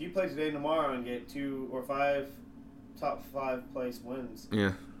if you play today and tomorrow and get 2 or 5 top 5 place wins.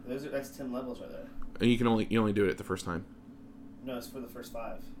 Yeah. That's 10 levels right there. And you only do it the first time. No, it's for the first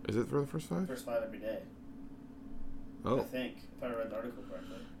 5. Is it for the first 5? First 5 every day. Oh. I think, if I read the article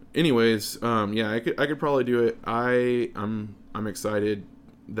correctly. Anyways, yeah, I could probably do it. I'm excited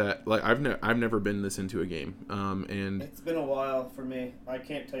that like I've never been this into a game. And It's been a while for me. I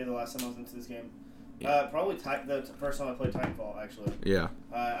can't tell you the last time I was into this game. Yeah. Probably the first time I played Titanfall, actually. yeah.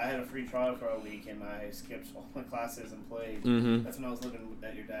 I had a free trial for a week, and I skipped all my classes and played. Mhm. That's when I was living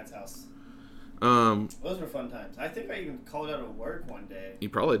at your dad's house. Those Those were fun times. I think I even called out of work one day. You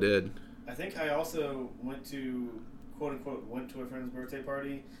probably did. I think I also went to, quote-unquote, went to a friend's birthday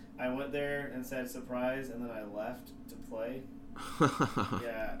party. I went there and said surprise, and then I left to play.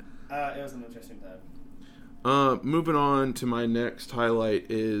 Yeah. It was an interesting time. Moving on to my next highlight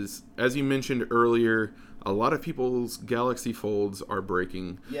is, as you mentioned earlier, a lot of people's Galaxy Folds are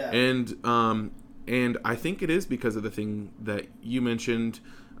breaking. Yeah. And I think it is because of the thing that you mentioned.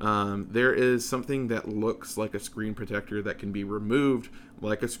 There is something that looks like a screen protector that can be removed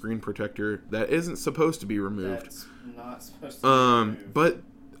like a screen protector that isn't supposed to be removed. That's not supposed to be removed. But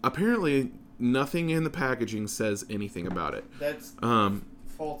apparently nothing in the packaging says anything about it. That's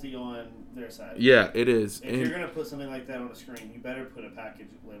faulty on their side. Yeah, it is. If you're going to put something like that on a screen, you better put a package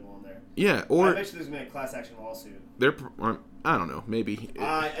label on there. Yeah, I or bet you there's going to be a class action lawsuit. I don't know, maybe.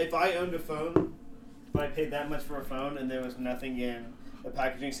 If I owned a phone, if I paid that much for a phone and there was nothing in the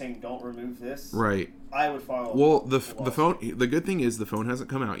packaging saying don't remove this, Right. I would file. Well, the phone. The good thing is the phone hasn't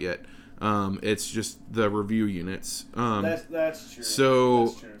come out yet. It's just the review units. That's true. So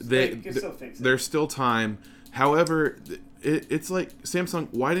that's true. they can still fix it. there's still time. However, it's like Samsung.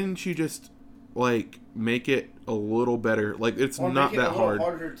 Why didn't you just like make it a little better? Like it's or not make it that a little hard.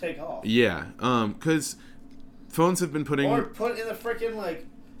 harder to take off. Yeah. Because phones have been putting. Or put in the freaking like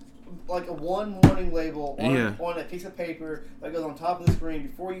a one warning label on a piece of paper that goes on top of the screen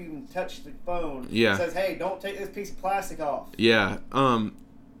before you even touch the phone. Yeah. It says, "Hey, don't take this piece of plastic off." Yeah.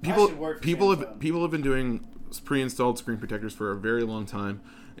 should work for People Samsung. have been doing pre-installed screen protectors for a very long time,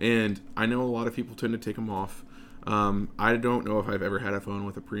 and I know a lot of people tend to take them off. I don't know if I've ever had a phone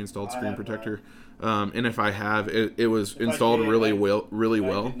with a pre-installed screen protector, and if I have, it was installed really well.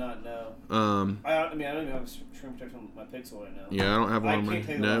 I did not know. I mean, I don't even have a screen protector on my Pixel right now. Yeah, I don't have one. I can't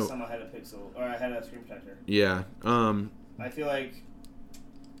tell you the last time I had a Pixel or I had a screen protector. Yeah. I feel like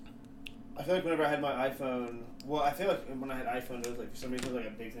whenever I had my iPhone, well, I feel like when I had iPhone, it was like for some reason it was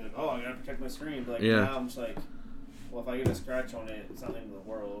like a big thing. Like, oh, I gotta protect my screen. But like now I'm just like, well, if I get a scratch on it, it's not the end of the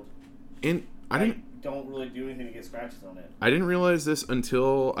world. And I don't really do anything to get scratches on it. I didn't realize this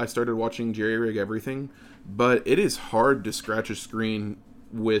until I started watching Jerry Rig Everything, but it is hard to scratch a screen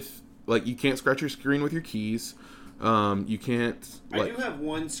with, like, you can't scratch your screen with your keys. You can't. I do have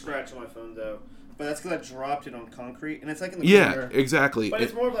one scratch on my phone though, but that's because I dropped it on concrete, and it's like in the corner. Yeah, exactly. But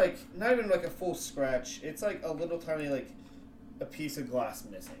it's more like not even like a full scratch. It's like a little tiny like a piece of glass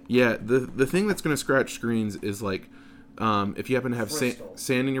missing. Yeah, the thing that's going to scratch screens is like if you happen to have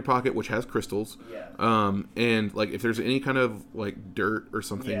sand in your pocket, which has crystals. Yeah. And like if there's any kind of like dirt or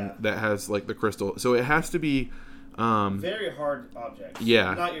something that has like the crystal, so it has to be. Very hard objects.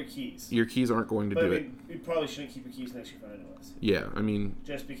 Yeah. Not your keys. Your keys aren't going to do it. You probably shouldn't keep your keys next to your phone anyways. Yeah, I mean.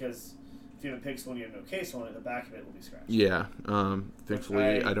 Just because if you have a Pixel and you have no case on it, the back of it will be scratched. Yeah.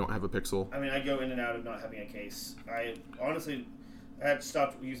 Thankfully, I don't have a Pixel. I mean, I go in and out of not having a case. I had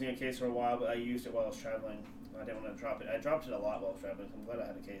stopped using a case for a while, but I used it while I was traveling. I didn't want to drop it. I dropped it a lot while I was traveling. I'm glad I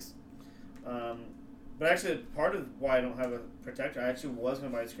had a case. But actually, part of why I don't have a protector, I actually was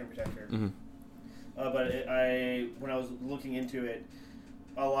going to buy a screen protector. Mm-hmm. When I was looking into it,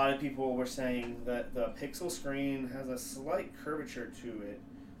 a lot of people were saying that the Pixel screen has a slight curvature to it.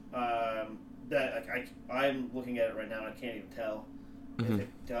 That I'm looking at it right now and I can't even tell if it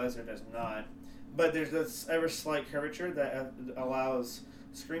does or does not. But there's this ever slight curvature that allows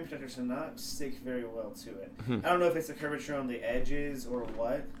screen protectors do not stick very well to it. Hmm. I don't know if it's the curvature on the edges or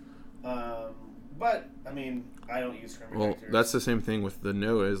what. But I mean, I don't use screen Well, protectors. that's the same thing with the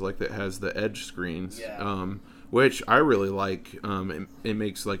Noah, is like that has the edge screens, Yeah. which I really like. It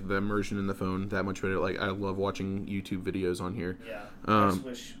makes like the immersion in the phone that much better. Like I love watching YouTube videos on here. Yeah. I just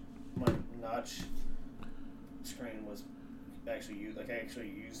wish my notch screen was actually used. Like I actually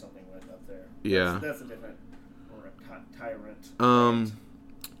use something with up there. Yeah. That's a different tyrant.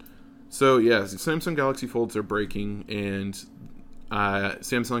 So yeah, Samsung Galaxy Folds are breaking, and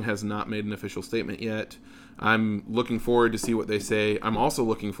Samsung has not made an official statement yet. I'm looking forward to see what they say. I'm also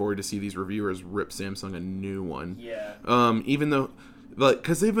looking forward to see these reviewers rip Samsung a new one. Yeah. Even though, like,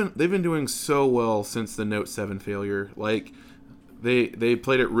 because they've been doing so well since the Note 7 failure. Like, they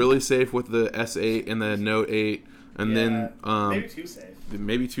played it really safe with the S8 and the Note 8, and then maybe too safe.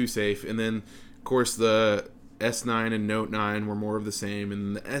 Maybe too safe, and then of course the S9 and Note 9 were more of the same,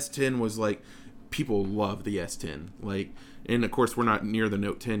 and the S10 was like, people love the S10, like, and of course we're not near the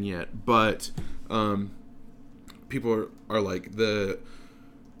Note 10 yet, but people are like, the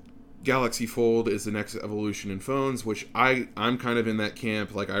Galaxy Fold is the next evolution in phones, which I'm kind of in that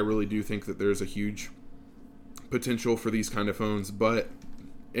camp. Like, I really do think that there's a huge potential for these kind of phones,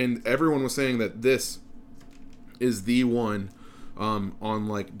 and everyone was saying that this is the one on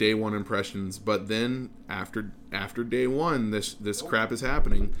like day one impressions, but then after day one, this crap is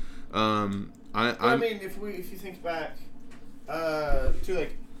happening. I mean, if you think back to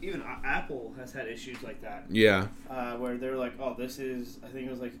like even Apple has had issues like that. Yeah. Where they were like, oh, this is, I think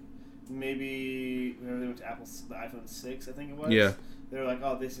it was like maybe whenever they went to the iPhone 6, I think it was. Yeah. They were like,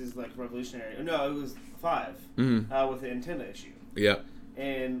 oh, this is like revolutionary. No, it was 5 with the antenna issue. Yeah.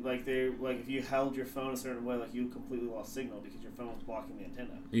 And like if you held your phone a certain way, like you completely lost signal because your phone was blocking the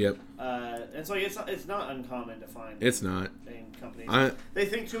antenna. Yep. And so it's not uncommon to find. It's not. In companies, they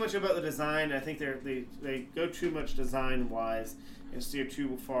think too much about the design. I think they go too much design wise and steer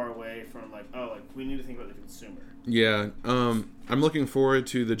too far away from like, oh, like we need to think about the consumer. Yeah. I'm looking forward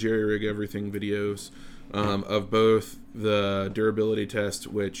to the Jerry Rig Everything videos of both the durability test,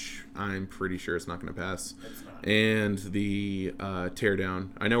 which I'm pretty sure it's not going to pass. It's not. And the teardown.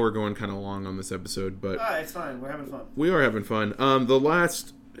 I know we're going kind of long on this episode, but it's fine. We're having fun. we are having fun. The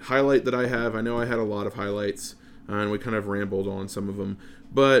last highlight that I have, I know I had a lot of highlights, and we kind of rambled on some of them,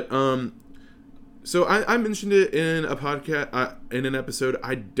 but so I mentioned it in a podcast, in an episode.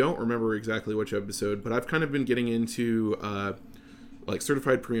 I don't remember exactly which episode, but I've kind of been getting into like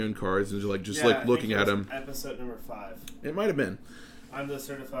certified pre-owned cars and just like looking at them. Episode number 5. It might have been. I'm the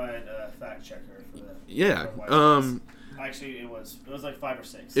certified fact checker for the. Yeah. Actually, it was like 5 or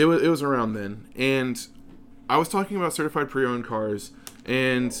 6. It was around then, and I was talking about certified pre-owned cars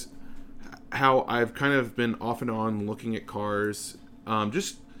and how I've kind of been off and on looking at cars.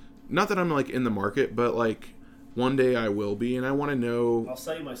 Just not that I'm like in the market, but like one day I will be, and I want to know. I'll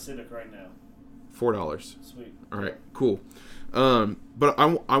sell you my Civic right now. $4. Sweet. All right, cool. But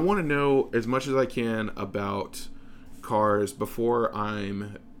I want to know as much as I can about cars before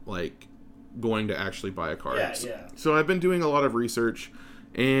I'm like going to actually buy a car. Yeah. So I've been doing a lot of research,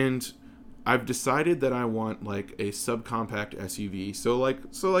 and I've decided that I want like a subcompact SUV. So like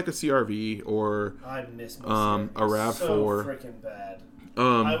a CR-V or I miss my a RAV4. So freaking bad.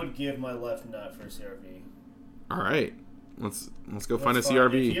 I would give my left nut for a CR-V. All right, let's go find a That's fine.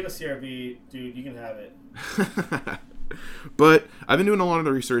 CR-V. If you get a CR-V, dude, you can have it. But I've been doing a lot of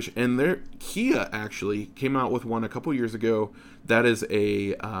the research, and Kia actually came out with one a couple years ago that is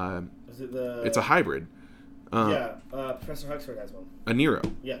a it's a hybrid. Professor Huxford has one. A Nero.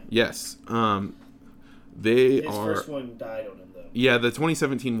 Yeah. Yes. His first one died on him though. Yeah, the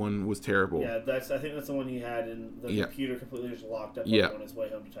 2017 one was terrible. Yeah, I think that's the one he had, and the computer completely just locked up on his way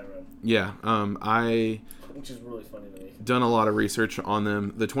home to Tyrone. Yeah. Which is really funny to me. Done a lot of research on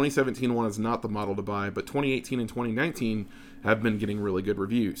them. The 2017 one is not the model to buy, but 2018 and 2019 have been getting really good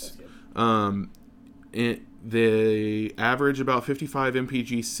reviews. That's good. They average about 55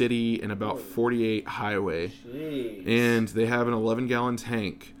 mpg city and about 48 highway. Jeez. And they have an 11-gallon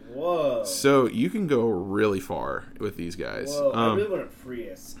tank. Whoa. So you can go really far with these guys. Whoa. I really want a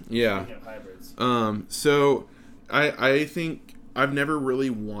Prius. Yeah. Speaking of hybrids. So I think I've never really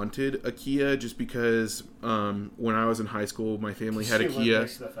wanted a Kia just because when I was in high school, my family had a Kia.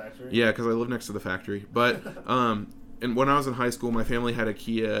 Next to the factory? Yeah, because I live next to the factory. But and when I was in high school, my family had a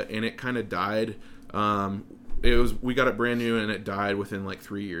Kia, and it kind of died. We got it brand new, and it died within like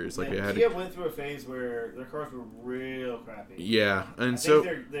 3 years. Like Kia went through a phase where their cars were real crappy. Yeah, and I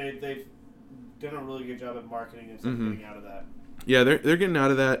think they've done a really good job at marketing and stuff, getting out of that. Yeah, they're getting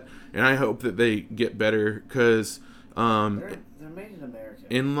out of that, and I hope that they get better because they're made in America.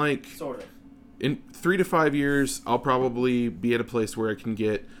 In like Sort of. in 3 to 5 years, I'll probably be at a place where I can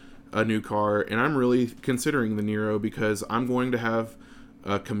get a new car, and I'm really considering the Nero because I'm going to have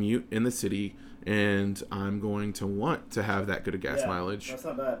a commute in the city, and I'm going to want to have that good of gas mileage. That's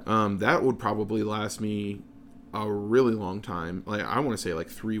not bad. That would probably last me a really long time. Like I want to say like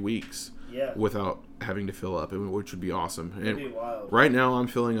 3 weeks Yeah. without having to fill up, which would be awesome. That'd be wild. Right now, I'm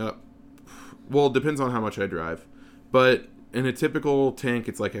filling up. Well, it depends on how much I drive, but in a typical tank,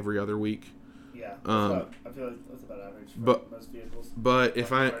 it's like every other week. Yeah. I feel like that's about average for most vehicles. But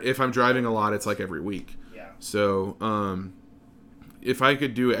if I'm driving a lot, it's like every week. Yeah. So if I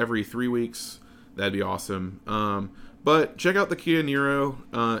could do it every 3 weeks, that'd be awesome. But check out the Kia Niro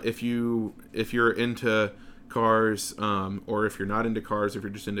if you're into cars, or if you're not into cars, if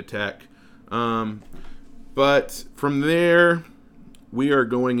you're just into tech. But from there, we are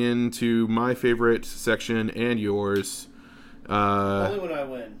going into my favorite section and yours. Only when I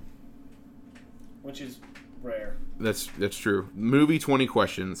win, which is rare. That's true. Movie 20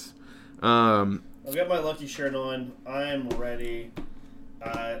 questions. I've got my Lucky shirt on. I am ready.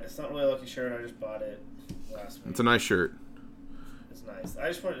 It's not really a Lucky shirt. I just bought it last week. It's a nice shirt. It's nice. I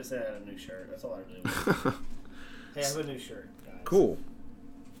just wanted to say I had a new shirt. That's all I really wanted. Hey, I have a new shirt, guys. Cool.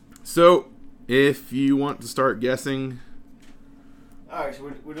 So, if you want to start guessing... Alright,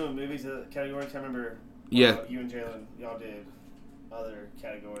 so we're doing movies categories. I remember Yeah. You and Jalen, y'all did other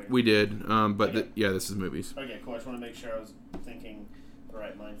categories. We did, but Okay. this is movies. Okay, cool. I just want to make sure I was thinking the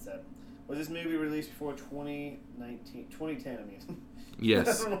right mindset. Was this movie released before 2019? 2010, I mean.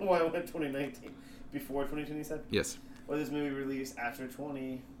 Yes. I don't know why I went 2019. Before 2010, you said? Yes. Was this movie released after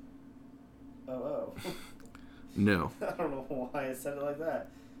 2000? No. I don't know why I said it like that.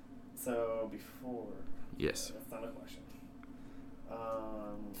 So, before. Yes. That's not a question.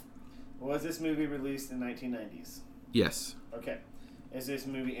 Was this movie released in 1990s? Yes. Okay. Is this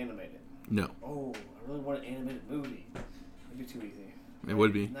movie animated? No. Oh, I really want an animated movie. It'd be too easy. It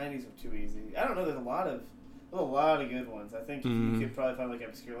would be. 90s are too easy. I don't know. There's a lot of good ones. I think you could probably find like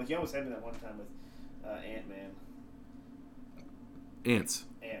obscure. Like you almost had me that one time with Ant-Man. Ants.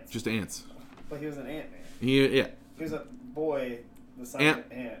 Ants. Just ants. But he was an Ant-Man. Yeah. He was a boy the size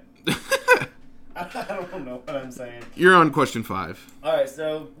of an ant. I don't know what I'm saying. You're on question 5. Alright,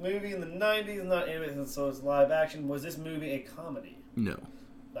 so movie in the 90s, not animated, so it's live action. Was this movie a comedy? No.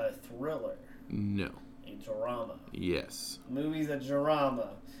 A thriller? No. A drama? Yes. Movie's a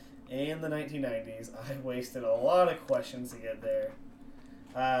drama. In the 1990s, I wasted a lot of questions to get there.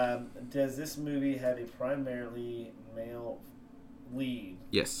 Does this movie have a primarily male lead?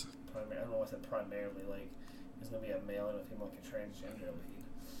 Yes. I don't know why I said primarily. Like, there's going to be a male and a female, like a transgender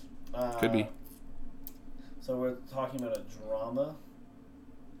lead. Could be. So we're talking about a drama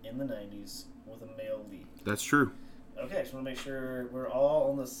in the 90s with a male lead. That's true. Okay, I just want to make sure we're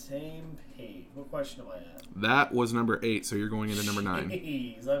all on the same page. What question am I at? That was number 8, so you're going into number 9.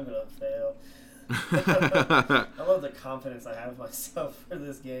 Jeez, I'm going to fail. I love the confidence I have in myself for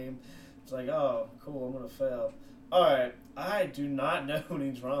this game. It's like, oh, cool, I'm going to fail. Alright, I do not know any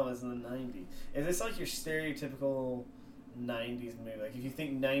dramas in the 90s. Is this like your stereotypical 90s movie? Like, if you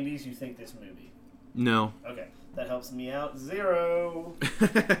think 90s, you think this movie. No. Okay, that helps me out. 0.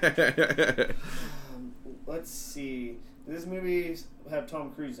 Let's see. Does this movie have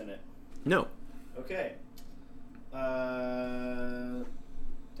Tom Cruise in it? No. Okay.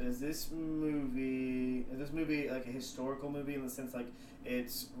 Is this movie like a historical movie in the sense like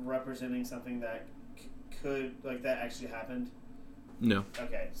it's representing something that could like that actually happened? No.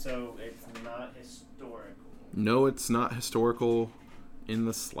 Okay, so it's not historical. No, it's not historical in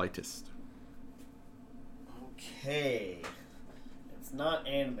the slightest. Okay. It's not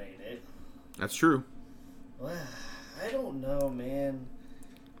animated. That's true. Well, I don't know, man.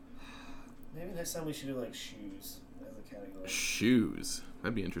 Maybe next time we should do like shoes as a category. Shoes.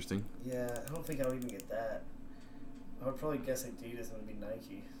 That'd be interesting. Yeah, I don't think I'll even get that. I would probably guess Adidas and it would be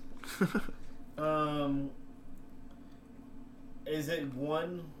Nike. Is it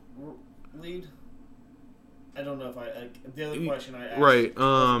one lead? I don't know if the other question I asked. Right.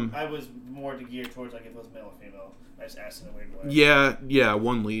 I was more geared towards like if it was male or female. I just asked in a weird way. Yeah,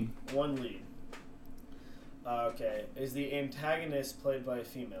 one lead. One lead. Okay. Is the antagonist played by a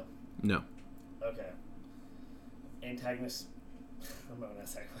female? No. Okay. Antagonist. I'm not gonna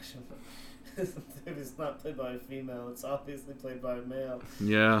ask that question. If it's not played by a female, it's obviously played by a male.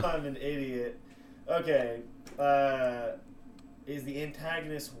 Yeah. I'm an idiot. Okay. Is the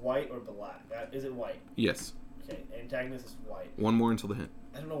antagonist white or black? Is it white? Yes. Okay. Antagonist is white. One more until the hint.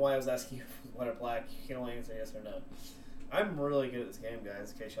 I don't know why I was asking you white or black. You can only answer yes or I'm really good at this game,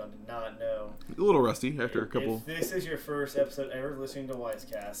 guys, in case y'all did not know. A little rusty after a couple. If this is your first episode ever listening to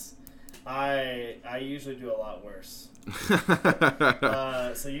Wisecast, I usually do a lot worse.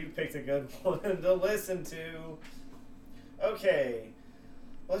 So you picked a good one to listen to. Okay,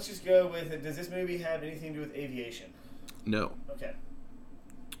 let's just go with it. Does this movie have anything to do with aviation? No. Okay.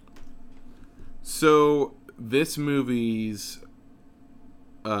 So this movie's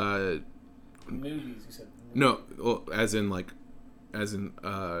Movies, you said. no, well, as in This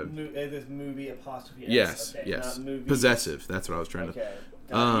movie apostrophe S. yes, Okay, yes, not movies. possessive. That's what I was trying to. Okay.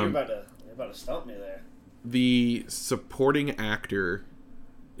 God, you're about to stump me there. The supporting actor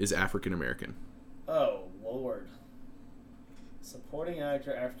is African American. Oh Lord. Supporting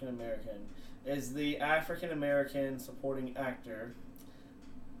actor, African American. Is the African American supporting actor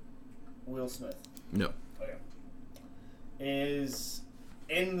Will Smith? No. Okay. Is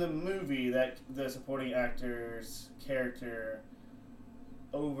in the movie that the supporting actor's character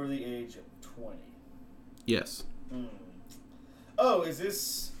over the age of 20? Yes. Oh, is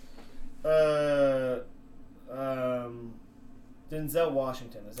this Denzel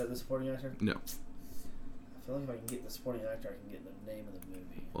Washington? Is that the supporting actor? No. I feel like if I can get the supporting actor, I can get the name of the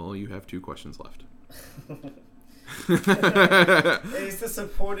movie. Well, you have 2 questions left. Is the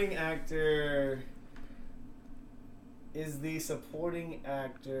supporting actor... Is the supporting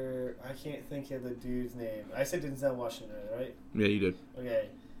actor... I can't think of the dude's name. I said Denzel Washington, right? Yeah, you did. Okay.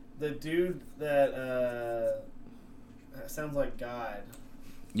 The dude that sounds like God.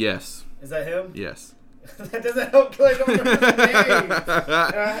 Yes. Is that him? Yes. That doesn't help because I don't remember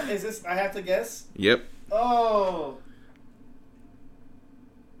his name. Is this... I have to guess? Yep. Oh.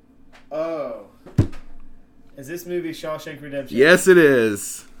 Is this movie Shawshank Redemption? Yes, it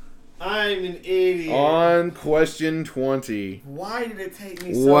is. I'm an idiot. On question 20. Why did it take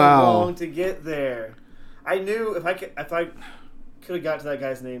me so Wow. long to get there? I knew if I could have got to that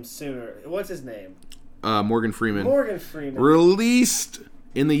guy's name sooner. What's his name? Morgan Freeman. Morgan Freeman. Released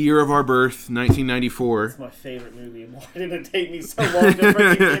in the year of our birth, 1994. That's my favorite movie. Why did it take me so long to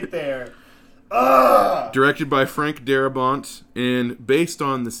freaking get there? Ugh! Directed by Frank Darabont and based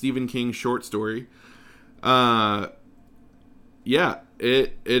on the Stephen King short story. Yeah,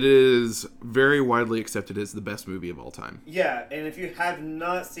 it is very widely accepted as the best movie of all time. Yeah, and if you have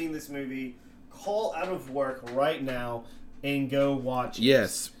not seen this movie, call out of work right now and go watch it.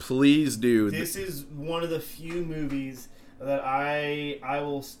 Yes, please do. This is one of the few movies that I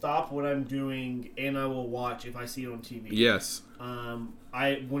will stop what I'm doing and I will watch if I see it on TV. Yes.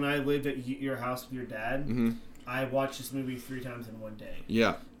 When I lived at your house with your dad, Mm-hmm. I watched this movie 3 times in one day.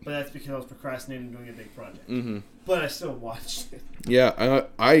 Yeah. But that's because I was procrastinating doing a big project. Mm-hmm. But I still watched it. Yeah,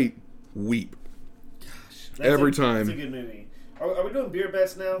 I weep. Every time. It's a good movie. Are we doing beer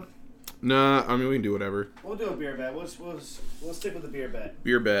bets now? Nah, I mean, we can do whatever. We'll do a beer bet. We'll stick with the beer bet.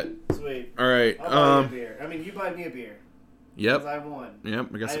 Beer bet. Sweet. All right. I'll buy you a beer. I mean, you buy me a beer. Yep. Because I won. Yep,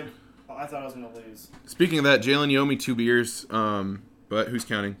 I guess. I thought I was going to lose. Speaking of that, Jalen, you owe me 2 beers, but who's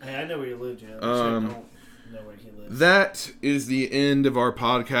counting? Hey, I know where you live, Jalen. I don't know where he lives. That is the end of our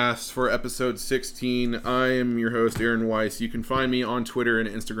podcast for episode 16. I am your host, Aaron Weiss. You can find me on Twitter and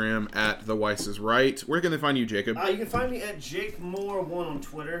Instagram at The Weiss is Right. Where can they find you, Jacob? You can find me at JakeMoore1 on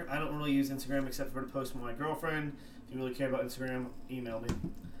Twitter. I don't really use Instagram except for to post with my girlfriend. If you really care about Instagram, email me.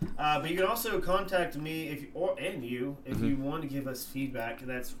 But you can also contact me if you want to give us feedback.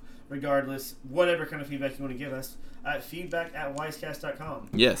 That's regardless, whatever kind of feedback you want to give us, at feedback@wisecast.com.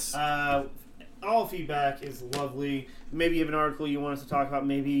 Yes. All feedback is lovely. Maybe you have an article you want us to talk about.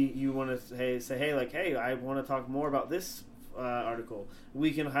 Maybe you want to say, hey, I want to talk more about this article. We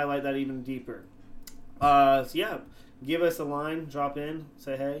can highlight that even deeper. So yeah, give us a line, drop in,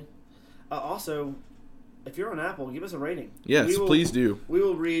 say hey. Also, if you're on Apple, give us a rating. Yes, please do. We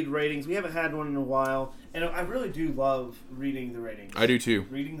will read ratings. We haven't had one in a while, and I really do love reading the ratings. I do too.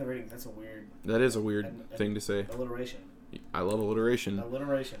 Reading the ratings, that's a weird... That is a weird thing to say. Alliteration. I love alliteration.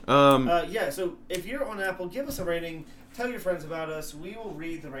 Yeah, so if you're on Apple, give us a rating. Tell your friends about us. We will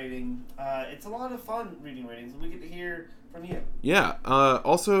read the rating. It's a lot of fun reading ratings, and we get to hear from you. Yeah.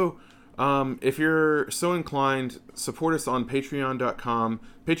 Also, if you're so inclined, support us on patreon.com,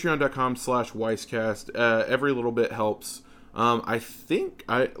 patreon.com/Weisscast. Every little bit helps. I think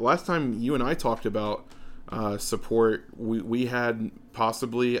last time you and I talked about support, we had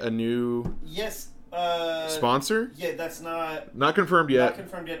possibly a new sponsor? Yeah, that's not confirmed yet. Not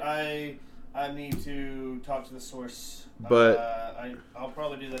confirmed yet. I need to talk to the source. But I'll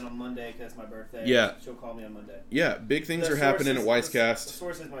probably do that on Monday because it's my birthday. Yeah. She'll call me on Monday. Yeah, big things are happening at Weisscast. The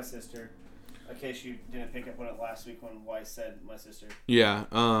source is my sister. In case you didn't pick up on it last week when Weiss said my sister. Yeah.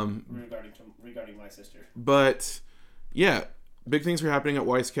 Regarding my sister. But yeah, big things are happening at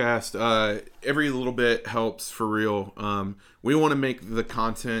Weisscast. Every little bit helps, for real. We want to make the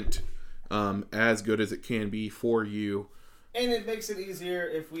content as good as it can be for you. And it makes it easier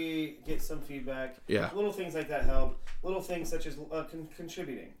if we get some feedback. Yeah. Little things like that help. Little things such as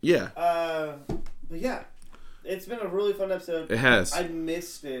contributing. Yeah. But yeah, it's been a really fun episode. It has. I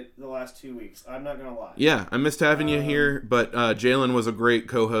missed it the last 2 weeks. I'm not going to lie. Yeah, I missed having you here, but Jalen was a great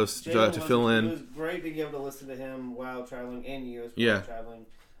co-host to fill in. It was great to be able to listen to him while traveling, and you as well Yeah. traveling.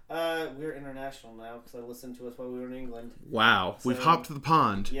 We're international now because I listened to us while we were in England. Wow, we've hopped the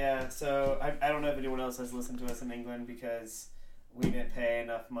pond. Yeah, so I don't know if anyone else has listened to us in England because we didn't pay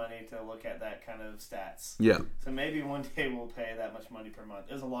enough money to look at that kind of stats. Yeah. So maybe one day we'll pay that much money per month.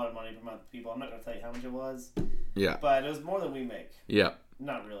 It was a lot of money per month, people. I'm not going to tell you how much it was. Yeah. But it was more than we make. Yeah.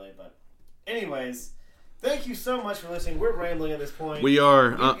 Not really, but... Anyways, thank you so much for listening. We're rambling at this point. We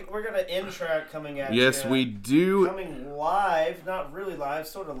are. We're going to end track coming at you. Yes, we do. Coming live, not really live,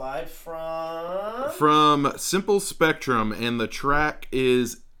 sort of live, from Simple Spectrum, and the track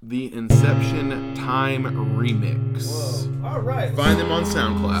is the Inception Time Remix. Whoa. All right. Find them on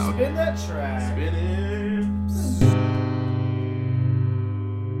SoundCloud. Spin that track. Spin it.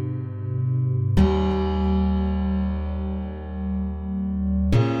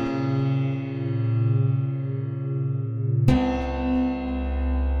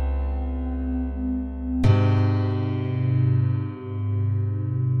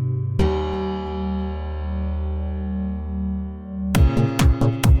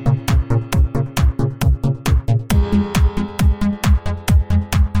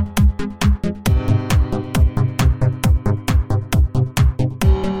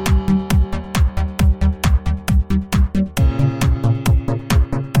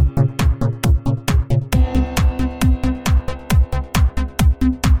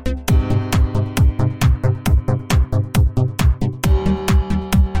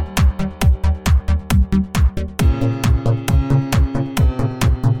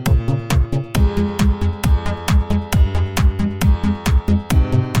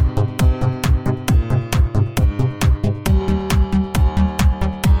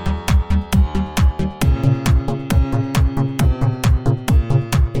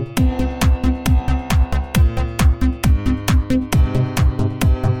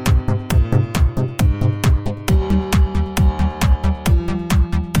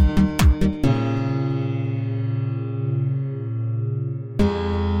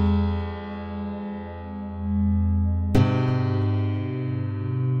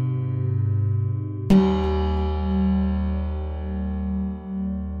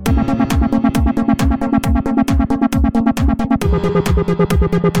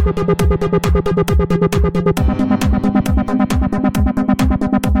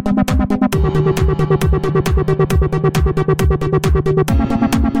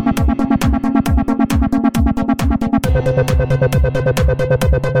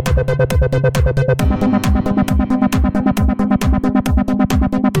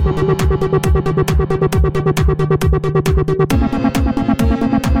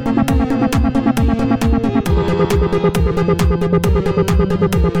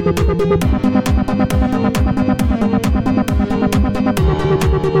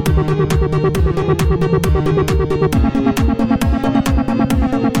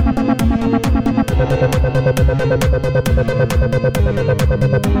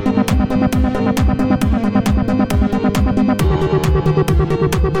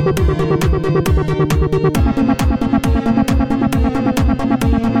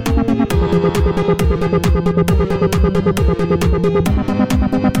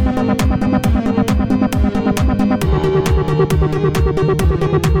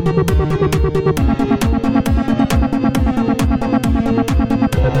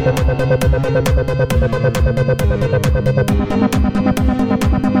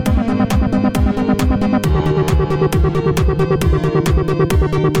 Thank you.